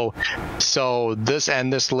 So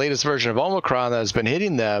this latest version of Omicron that has been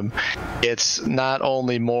hitting them, it's not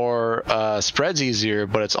only more spreads easier,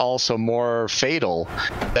 but it's also more fatal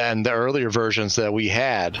than the earlier versions that we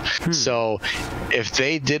had. So if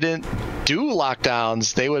they didn't do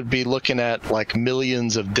lockdowns, they would be looking at like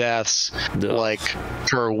millions of deaths like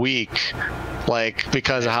per week, like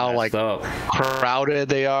because of how like crowded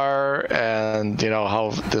they are, and you know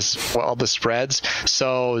how all this spreads.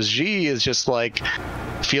 So Xi is just like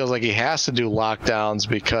feels like he has to do lockdowns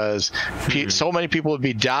because so many people would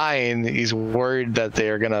be dying. He's worried that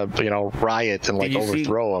they're gonna riot and like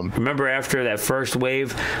overthrow him. Remember after that first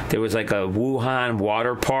wave, there was like a Wuhan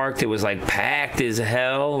water park that was like packed as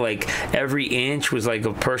hell. Like every inch was like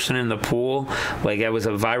a person in the pool. Like that was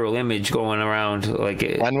a viral image going around. Like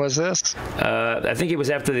when was this? I think it was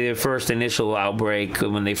after the first initial outbreak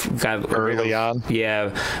when they got early on.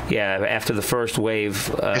 Yeah. After the first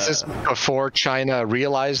wave. Is this before China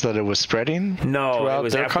realized that it was spreading? No, it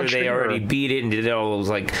was after they already beat it and did all those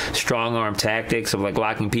like strong arm tactics of like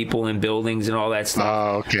locking people in buildings and all that stuff.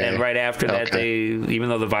 Oh, okay. And right after that, even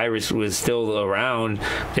though the virus was still around,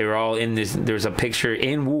 they were all in this. There's a picture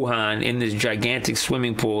in Wuhan in this gigantic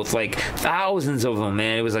swimming pool. It's like thousands of them,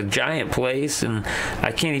 man. It was a giant place, and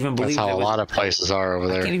I can't even believe that's how a lot of places are over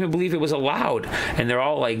there. I can't even believe it was allowed, and they're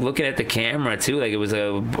all like looking at the camera too, like it was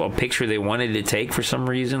a picture they wanted to take for some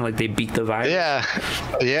reason, like they beat the virus.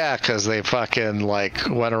 Yeah, because they fucking like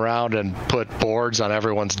went around and put boards on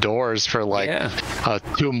everyone's doors for like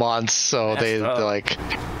 2 months, so they like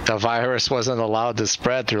the virus wasn't allowed to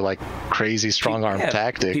spread through like crazy strong arm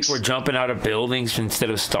tactics. People were jumping out of buildings instead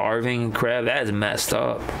of starving and crap. That is messed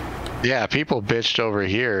up. Yeah, people bitched over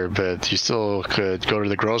here, but you still could go to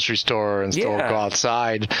the grocery store and still go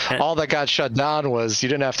outside. All that got shut down was you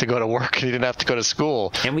didn't have to go to work and you didn't have to go to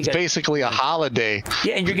school. And it's basically a holiday.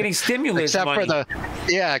 Yeah, and you're getting stimulus money.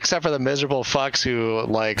 Except for the miserable fucks who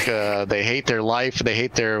like they hate their life, they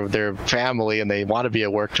hate their family, and they want to be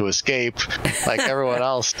at work to escape. Like everyone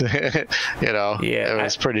else, it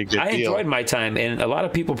was pretty good. I enjoyed my time, and a lot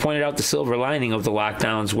of people pointed out the silver lining of the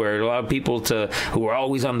lockdowns, where a lot of people who were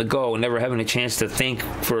always on the go and never having a chance to think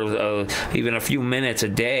for even a few minutes a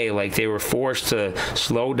day, like they were forced to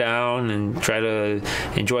slow down and try to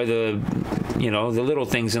enjoy the little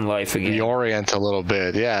things in life again. Reorient a little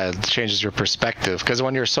bit. Yeah, it changes your perspective, because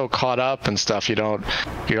when you're so caught up and stuff, you don't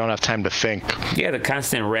have time to think. Yeah, the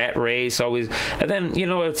constant rat race always, and then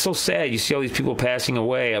it's so sad. You see all these people passing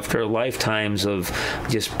away after lifetimes of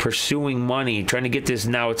just pursuing money, trying to get this.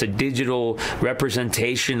 Now it's a digital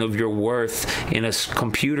representation of your worth in a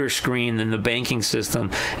computer screen in the banking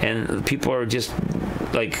system, and people are just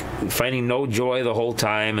like finding no joy the whole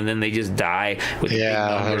time, and then they just die with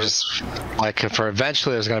there's like for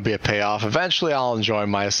eventually there's going to be a payoff. Eventually I'll enjoy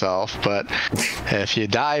myself, but if you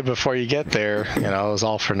die before you get there, it was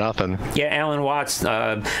all for nothing. Yeah, Alan Watts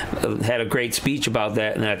had a great speech about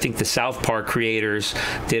that, and I think the South Park creators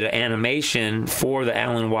did an animation for the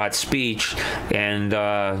Alan Watts speech, and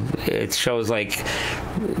it shows like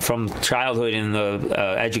from childhood in the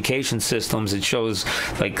education systems, it shows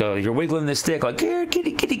like you're wiggling the stick, like here,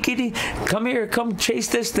 kitty, kitty, kitty, come here, come chase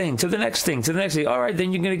this thing to the next thing, to the next thing. All right,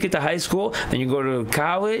 then you're gonna get to high school, then you go to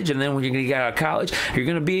college, and then when you're gonna get out of college, you're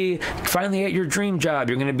gonna be finally at your dream job.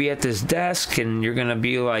 You're gonna be at this desk, and you're gonna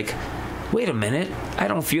be like, wait a minute, I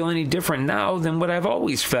don't feel any different now than what I've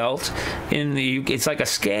always felt. It's like a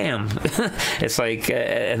scam. It's like,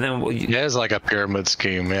 and then it's like a pyramid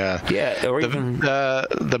scheme. Yeah. Or even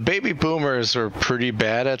the baby boomers were pretty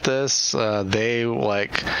bad at this. They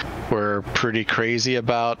were pretty crazy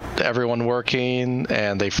about everyone working,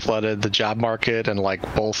 and they flooded the job market, and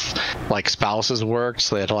both spouses worked,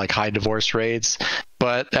 so they had high divorce rates.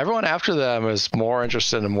 But everyone after them is more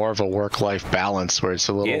interested in more of a work-life balance, where it's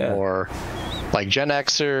a little more Gen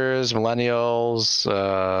Xers, millennials.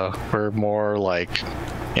 We're more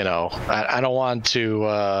I don't want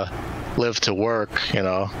to live to work,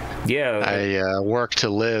 I work to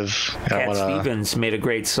live. Cat Stevens made a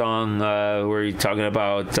great song where he's talking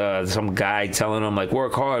about some guy telling him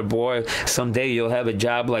work hard, boy, someday you'll have a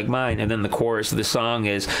job like mine, and then the chorus of the song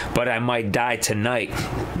is, but I might die tonight.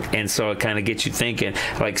 And so it kind of gets you thinking,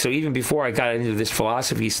 so even before I got into this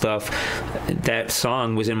philosophy stuff, that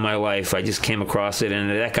song was in my life. I just came across it, and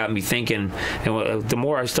that got me thinking. And the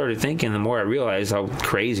more I started thinking, the more I realized how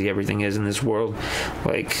crazy everything is in this world.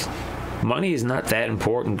 Money is not that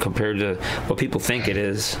important compared to what people think it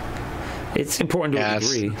is. It's important to a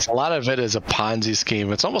degree. A lot of it is a Ponzi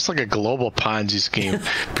scheme. It's almost like a global Ponzi scheme.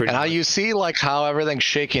 And how you see how everything's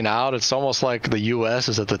shaking out, it's almost like the U.S.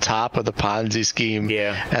 is at the top of the Ponzi scheme.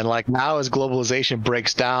 Yeah. And now as globalization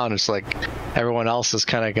breaks down, it's everyone else is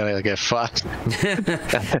kind of going to get fucked. And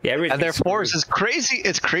therefore, it's crazy.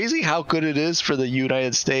 It's crazy how good it is for the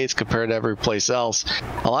United States compared to every place else.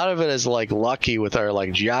 A lot of it is lucky with our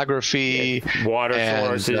geography, water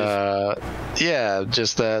sources.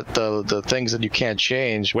 Just the things that you can't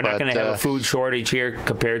change. We're not going to have a food shortage here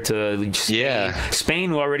compared to Spain.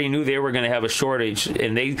 Spain already knew they were going to have a shortage,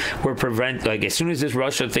 and they were as soon as this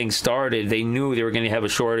Russia thing started, they knew they were going to have a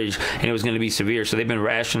shortage, and it was going to be severe. So they've been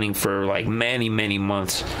rationing for many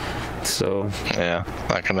months. So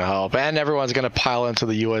not gonna help, and everyone's gonna pile into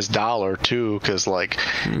the U.S. dollar too, because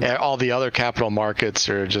all the other capital markets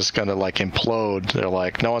are just gonna implode. They're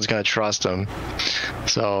no one's gonna trust them,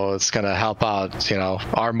 so it's gonna help out.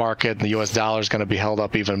 Our market, the U.S. dollar, is gonna be held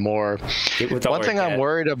up even more. One thing I'm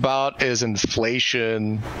worried about is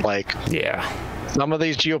inflation. Some of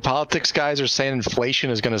these geopolitics guys are saying inflation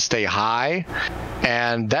is going to stay high,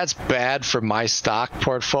 and that's bad for my stock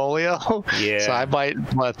portfolio. Yeah. So I might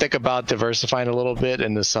think about diversifying a little bit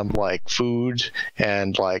into some food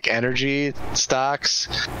and energy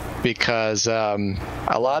stocks, because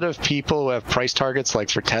a lot of people who have price targets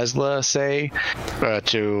for Tesla say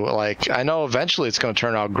I know eventually it's going to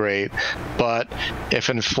turn out great, but if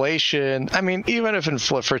inflation, even if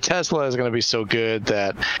for Tesla is going to be so good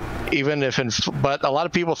that even if but a lot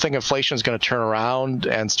of people think inflation is going to turn around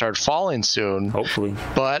and start falling soon. Hopefully.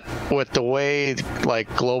 But with the way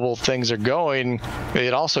global things are going,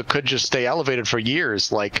 it also could just stay elevated for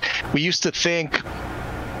years. We used to think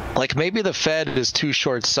maybe the Fed is too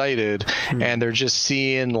short-sighted, and they're just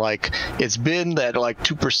seeing it's been that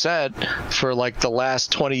 2% for the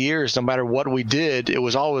last 20 years. No matter what we did, it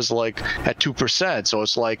was always at 2%. So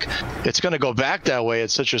it's it's going to go back that way.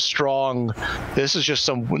 It's such a strong, this is just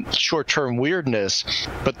some short-term weirdness.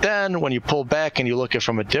 But then when you pull back and you look at it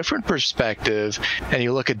from a different perspective, and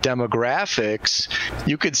you look at demographics,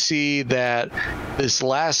 you could see that this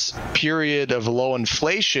last period of low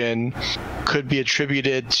inflation could be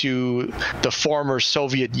attributed to the former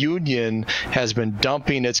Soviet Union has been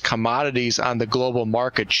dumping its commodities on the global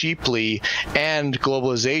market cheaply, and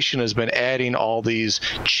globalization has been adding all these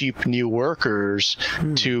cheap new workers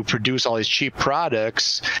to produce all these cheap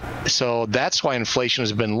products. So that's why inflation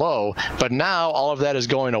has been low. But now all of that is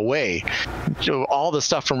going away. So all the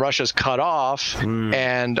stuff from Russia is cut off,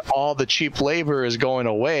 and all the cheap labor is going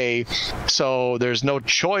away. So there's no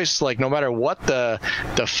choice. No matter what the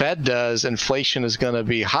Fed does, inflation is going to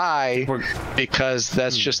be high, because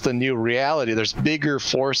that's just the new reality. There's bigger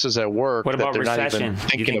forces at work. What about that they're recession? Not even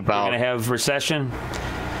thinking you think about. We're going to have recession?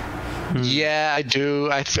 Yeah, I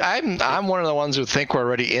do. I'm one of the ones who think we're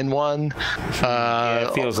already in one.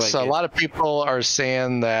 It feels like so. A lot of people are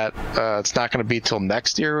saying that it's not going to be till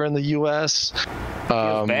next year in the U.S.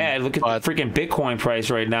 Feels bad. Look at the freaking Bitcoin price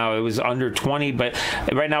right now. It was under 20, but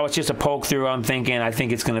right now it's just a poke through. I think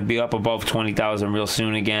it's going to be up above 20,000 real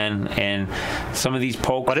soon again. And some of these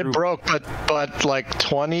poke. But it broke. But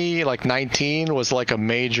 19 was a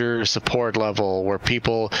major support level where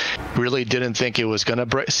people really didn't think it was going to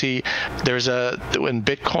break. See, in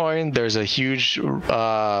Bitcoin, there's a huge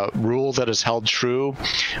rule that is held true,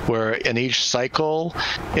 where in each cycle,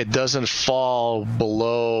 it doesn't fall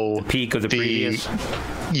below the peak of the previous.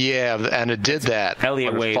 Yeah, and it did that.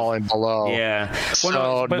 Elliott wave falling below. Yeah.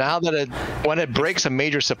 So now that when it breaks a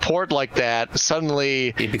major support like that,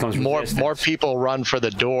 suddenly it becomes more people run for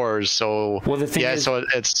the doors. So the thing is, so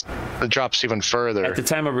it drops even further. At the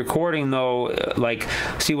time of recording, though,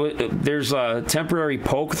 there's temporary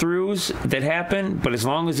poke throughs that happen, but as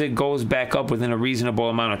long as it goes back up within a reasonable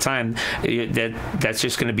amount of time, that's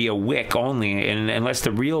just going to be a wick only, and unless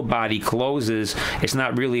the real body closes, it's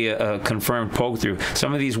not really a confirmed poke through.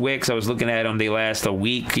 Some of these wicks, I was looking at them, they last a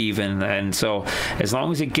week even, and so as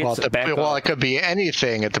long as it gets back up. Well, it could be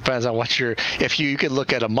anything. It depends on what you could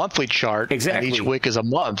look at a monthly chart, exactly. And each wick is a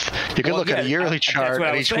month. You can look at a yearly chart,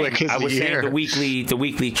 and each wick is a year. I was saying the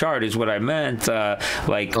weekly chart is what I meant.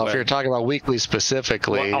 If you're talking about weekly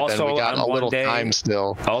specifically, then we got a little time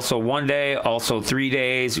still. Also 1 day, also 3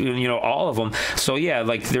 days, all of them. So yeah,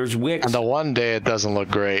 there's wicks. And the 1 day, it doesn't look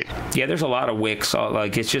great. Yeah, there's a lot of wicks.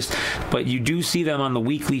 It's just, but you do see them on the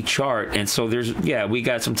weekly chart, and so we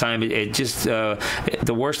got some time. It just the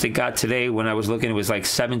worst it got today when I was looking, it was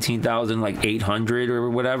 17,800 or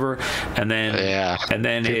whatever, and then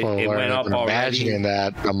it went up already. Imagining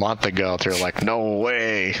that a month ago, they're like, no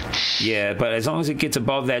way. Yeah, but as long as it gets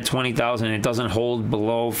above that 20,000, it doesn't hold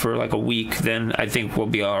below for a week, then I think we'll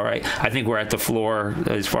be all right. I think we're at the floor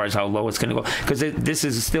as far as how low it's going to go, because this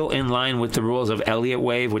is still in line with the rules of Elliott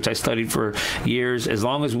wave, which I studied for years. As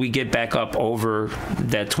long as we get back up over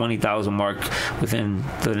that 20,000 mark within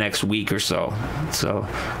the next week or so. So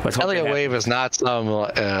let's hope Elliott wave is not some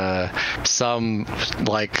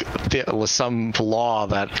law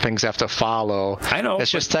that things have to follow. I know.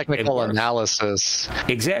 It's just technical analysis.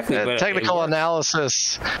 Exactly. But technical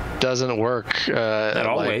analysis doesn't work. Not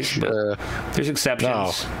always. But there's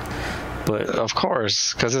exceptions. No. But of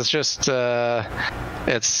course, because it's just yeah.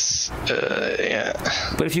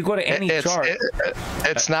 But if you go to any chart,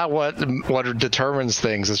 it's not what determines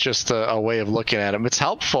things. It's just a way of looking at them. It's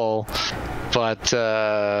helpful, but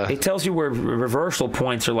it tells you where reversal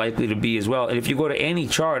points are likely to be as well. And if you go to any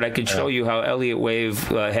chart, I could show you how Elliott wave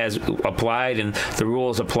has applied and the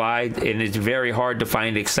rules applied, and it's very hard to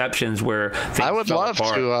find exceptions where things I would love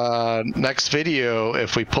apart. to next video,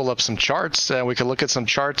 if we pull up some charts, and we could look at some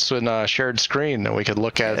charts in a shared screen, and we could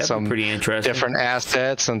look at some pretty interesting different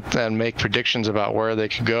assets and make predictions about where they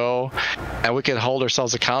could go, and we could hold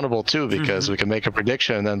ourselves accountable too, because we can make a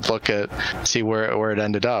prediction and then see where it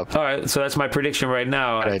ended up. All right, so that's my prediction right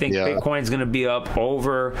now. I think Bitcoin's going to be up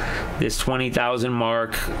over this 20,000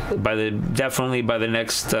 mark definitely by the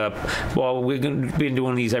next. We've been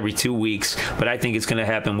doing these every 2 weeks, but I think it's going to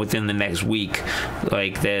happen within the next week.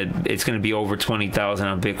 It's going to be over 20,000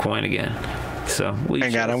 on Bitcoin again. So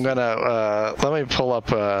hang on, I'm gonna let me pull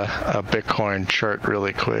up a Bitcoin chart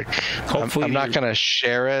really quick. Hopefully I'm not gonna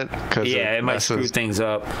share it because it might screw things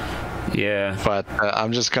up. Yeah, but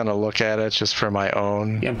I'm just gonna look at it just for my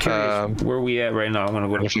own. Yeah, I'm curious where we at right now. I'm gonna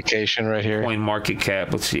go to notification right here. Coin market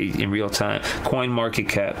cap. Let's see in real time. Coin market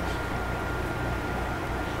cap.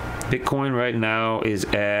 Bitcoin right now is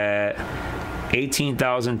at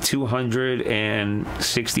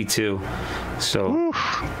 18,262. So.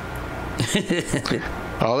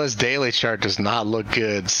 Oh, this daily chart does not look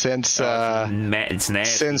good. Since it's nasty.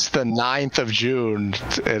 Since the 9th of June,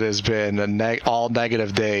 it has been all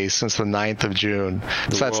negative days since the 9th of June.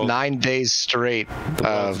 So that's 9 days straight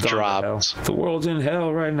of drops. The world's in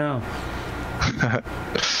hell right now.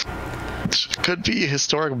 Could be a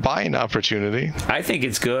historic buying opportunity. I think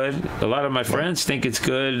it's good. A lot of my friends think it's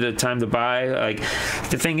good. The time to buy.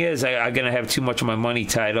 The thing is, I'm gonna have too much of my money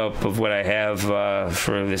tied up of what I have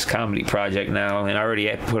for this comedy project now, and I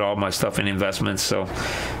already put all my stuff in investments. So,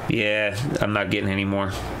 yeah, I'm not getting any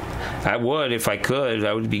more. I would if I could.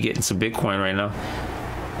 I would be getting some Bitcoin right now.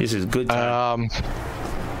 This is good time.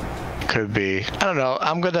 Could be. I don't know.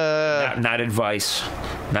 I'm gonna. Not advice.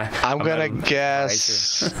 I'm gonna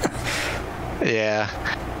guess. Yeah,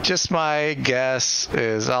 just my guess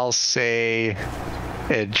is I'll say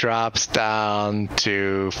it drops down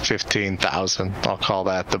to 15,000. I'll call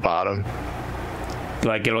that the bottom.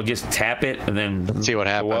 It'll just tap it and then see what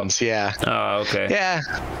happens. Yeah. Oh, okay. Yeah.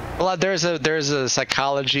 Well, there's a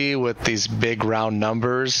psychology with these big round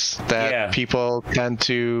numbers that people tend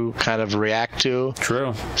to kind of react to.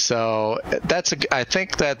 True. So I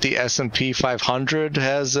think that the S&P 500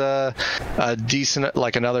 has a decent,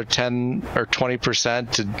 another 10 or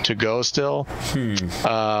 20% to go still.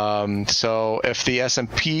 So if the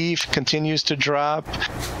S&P continues to drop,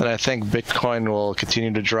 then I think Bitcoin will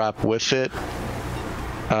continue to drop with it.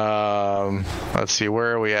 Let's see,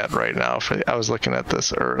 where are we at right now? I was looking at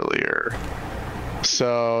this earlier.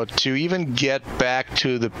 So to even get back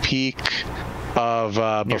to the peak of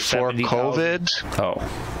before 70, COVID.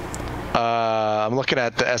 I'm looking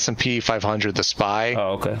at the S&P 500, the SPY.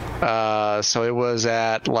 Oh, okay. So it was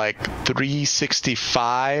at like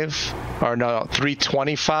 365, or no,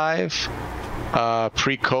 325.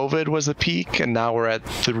 Pre-COVID was the peak, and now we're at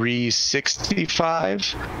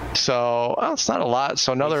 365. So it's not a lot.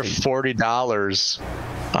 So another $40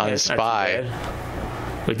 on SPY.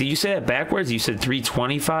 But did you say that backwards? You said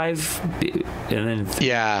 325, and then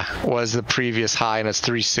was the previous high, and it's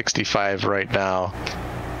 365 right now.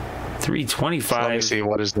 325. So let me see,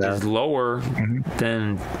 what is that? Is lower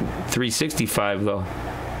than 365 though.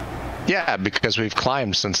 Yeah, because we've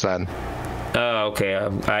climbed since then. Oh, okay.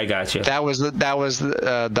 I got you. That was the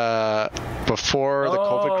before the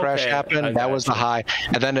COVID crash happened. That was the high,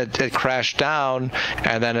 and then it crashed down,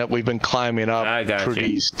 and then we've been climbing up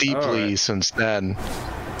pretty steeply since then.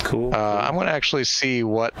 Cool. I'm gonna actually see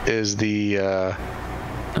what is the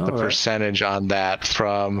percentage on that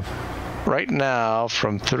from. Right now,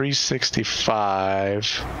 from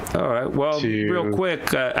 365. All right. Well, real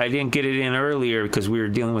quick, I didn't get it in earlier because we were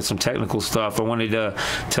dealing with some technical stuff. I wanted to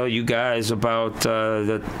tell you guys about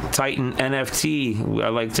the Titan NFT. I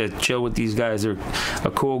like to chill with these guys. They're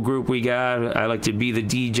a cool group we got. I like to be the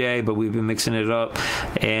DJ, but we've been mixing it up.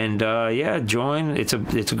 And join. It's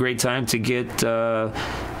a great time to get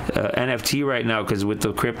NFT right now, because with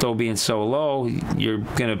the crypto being so low, you're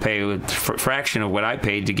gonna pay a fraction of what I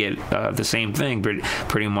paid to get the same thing,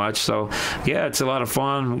 pretty much. So yeah, it's a lot of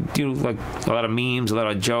fun. We do like a lot of memes, a lot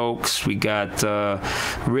of jokes. We got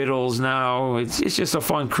riddles now. It's just a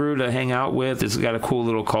fun crew to hang out with. It's got a cool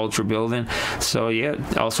little culture building. So yeah,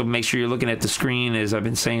 also make sure you're looking at the screen as I've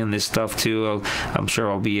been saying this stuff too. I'm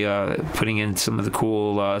sure I'll be putting in some of the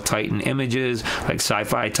cool Titan images, like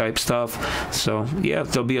sci-fi type stuff. So yeah,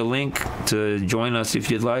 there'll be a link to join us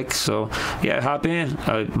if you'd like. So yeah, hop in.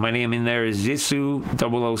 My name in there is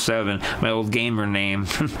Jitsu007, my old gamer name.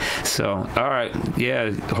 So all right,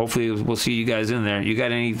 yeah, hopefully we'll see you guys in there. You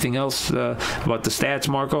got anything else about the stats,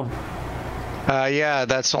 Marco? Yeah,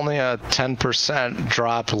 that's only a 10%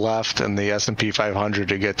 drop left in the S&P 500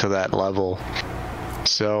 to get to that level.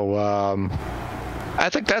 So I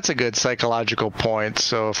think that's a good psychological point.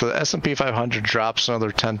 So if the S&P 500 drops another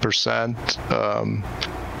 10%,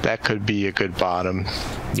 that could be a good bottom.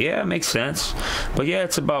 Yeah, it makes sense. But yeah,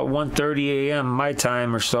 it's about 1:30 a.m. my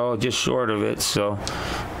time or so, just short of it. So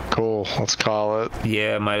cool, let's call it.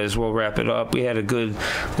 Yeah, might as well wrap it up. We had a good,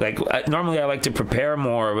 normally I like to prepare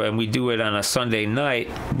more, and we do it on a Sunday night,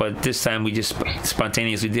 but this time we just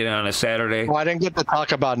spontaneously did it on a Saturday. Well, I didn't get to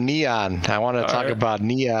talk about neon. I want to talk about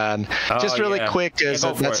neon. Just really quick,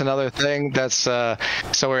 that's another thing. That's so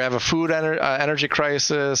we have a food energy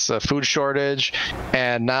crisis, a food shortage,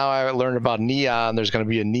 and now I learned about neon. There's going to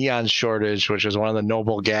be a neon shortage, which is one of the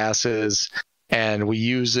noble gases. And we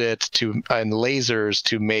use it in lasers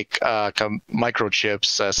to make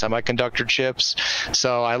microchips, semiconductor chips.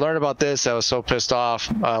 So I learned about this. I was so pissed off.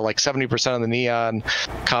 Like 70% of the neon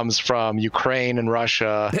comes from Ukraine and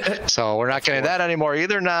Russia. So we're not getting that anymore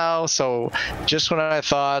either now. So just when I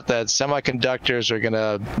thought that semiconductors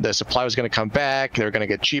the supply was going to come back, they're going to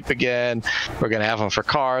get cheap again. We're going to have them for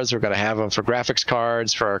cars. We're going to have them for graphics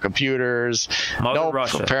cards, for our computers. Nope,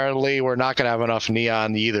 apparently we're not going to have enough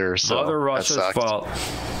neon either. So Mother Russia's fault.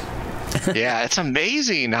 Yeah, it's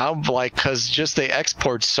amazing how, because just they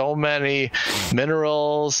export so many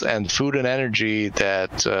minerals and food and energy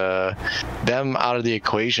that them out of the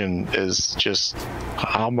equation is just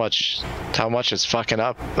how much it's fucking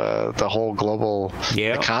up the whole global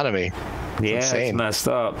economy. Yeah, it's messed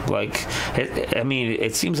up.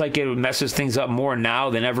 It seems like it messes things up more now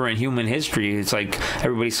than ever in human history. It's like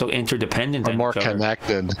everybody's so interdependent. We're more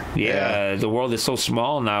connected. Yeah, the world is so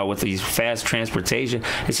small now with these fast transportation.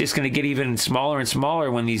 It's just going to get even smaller and smaller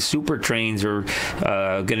when these super trains are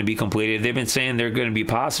going to be completed. They've been saying they're going to be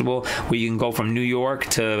possible where you can go from New York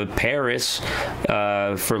to Paris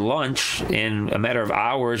for lunch in a matter of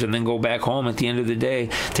hours and then go back home at the end of the day,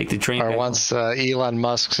 take the train. Or once Elon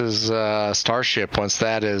Musk's Starship, once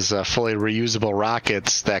that is fully reusable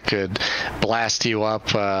rockets that could blast you up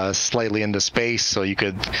slightly into space so you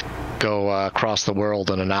could go across the world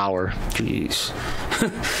in an hour. Jeez.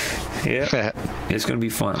 Yeah, it's going to be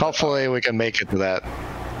fun. Hopefully we can make it to that.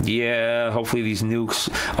 Yeah, hopefully these nukes.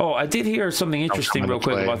 Oh, I did hear something interesting real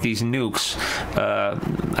quick about these nukes.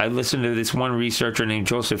 I listened to this one researcher named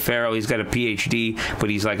Joseph Farrell. He's got a PhD, but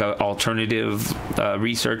he's like an alternative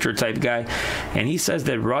researcher type guy. And he says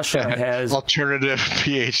that Russia has... Alternative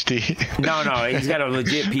PhD. No, he's got a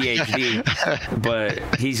legit PhD, but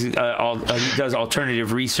he does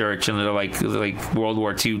alternative research and like World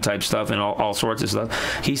War II type stuff and all sorts of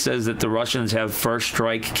stuff. He says that the Russians have first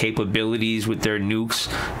strike capabilities with their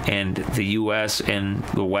nukes, and the U.S. and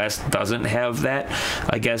the West doesn't have that,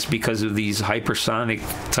 I guess, because of these hypersonic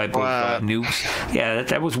type of nukes. Yeah,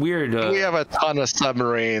 that was weird. We have a ton of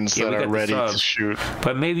submarines that are ready to shoot.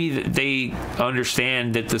 But maybe they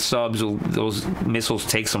understand that the those missiles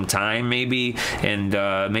take some time, maybe, and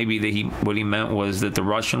maybe what he meant was that the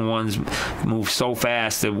Russian ones move so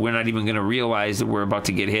fast that we're not even going to realize that we're about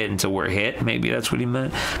to get hit until we're hit. Maybe that's what he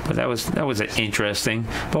meant. But that was interesting.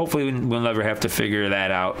 But hopefully we'll never have to figure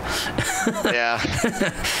that out. Yeah.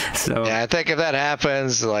 So yeah, I think if that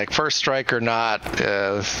happens, like first strike or not,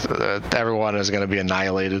 everyone is going to be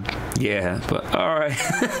annihilated. Yeah, but all right.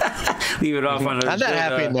 Leave it off on that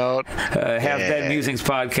happy note. That Musings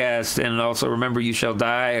podcast, and also remember, you shall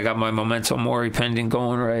die. I got my Memento Mori pending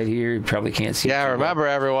going right here. You probably can't see. Yeah, remember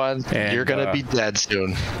everyone, you're going to be dead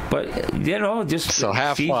soon. But just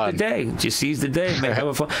have seize fun. the day. Just seize the day. Have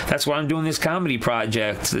a fun. That's why I'm doing this comedy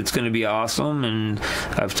project. It's going to be awesome, and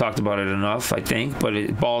I've talked about it enough, I think.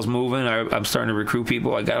 But ball's moving. I'm starting to recruit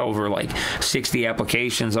people. I got over like 60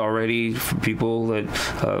 applications already from people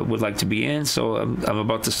that would like to be in. So I'm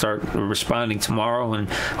about to start responding tomorrow, and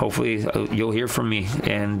hopefully you'll hear from me.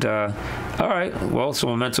 And all right, well, so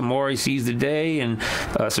Memento Mori, seize the day, and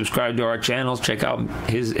subscribe to our channels. Check out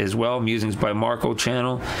his as well, Musings by Marco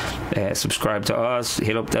channel. Subscribe to us.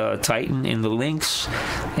 Hit up the Titan in the links,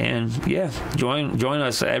 and yeah, join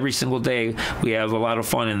us every single day. We have a lot of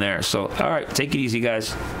fun in there. So all right, take it easy,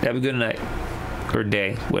 guys. Have a good night or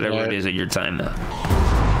day, whatever it is at your time now.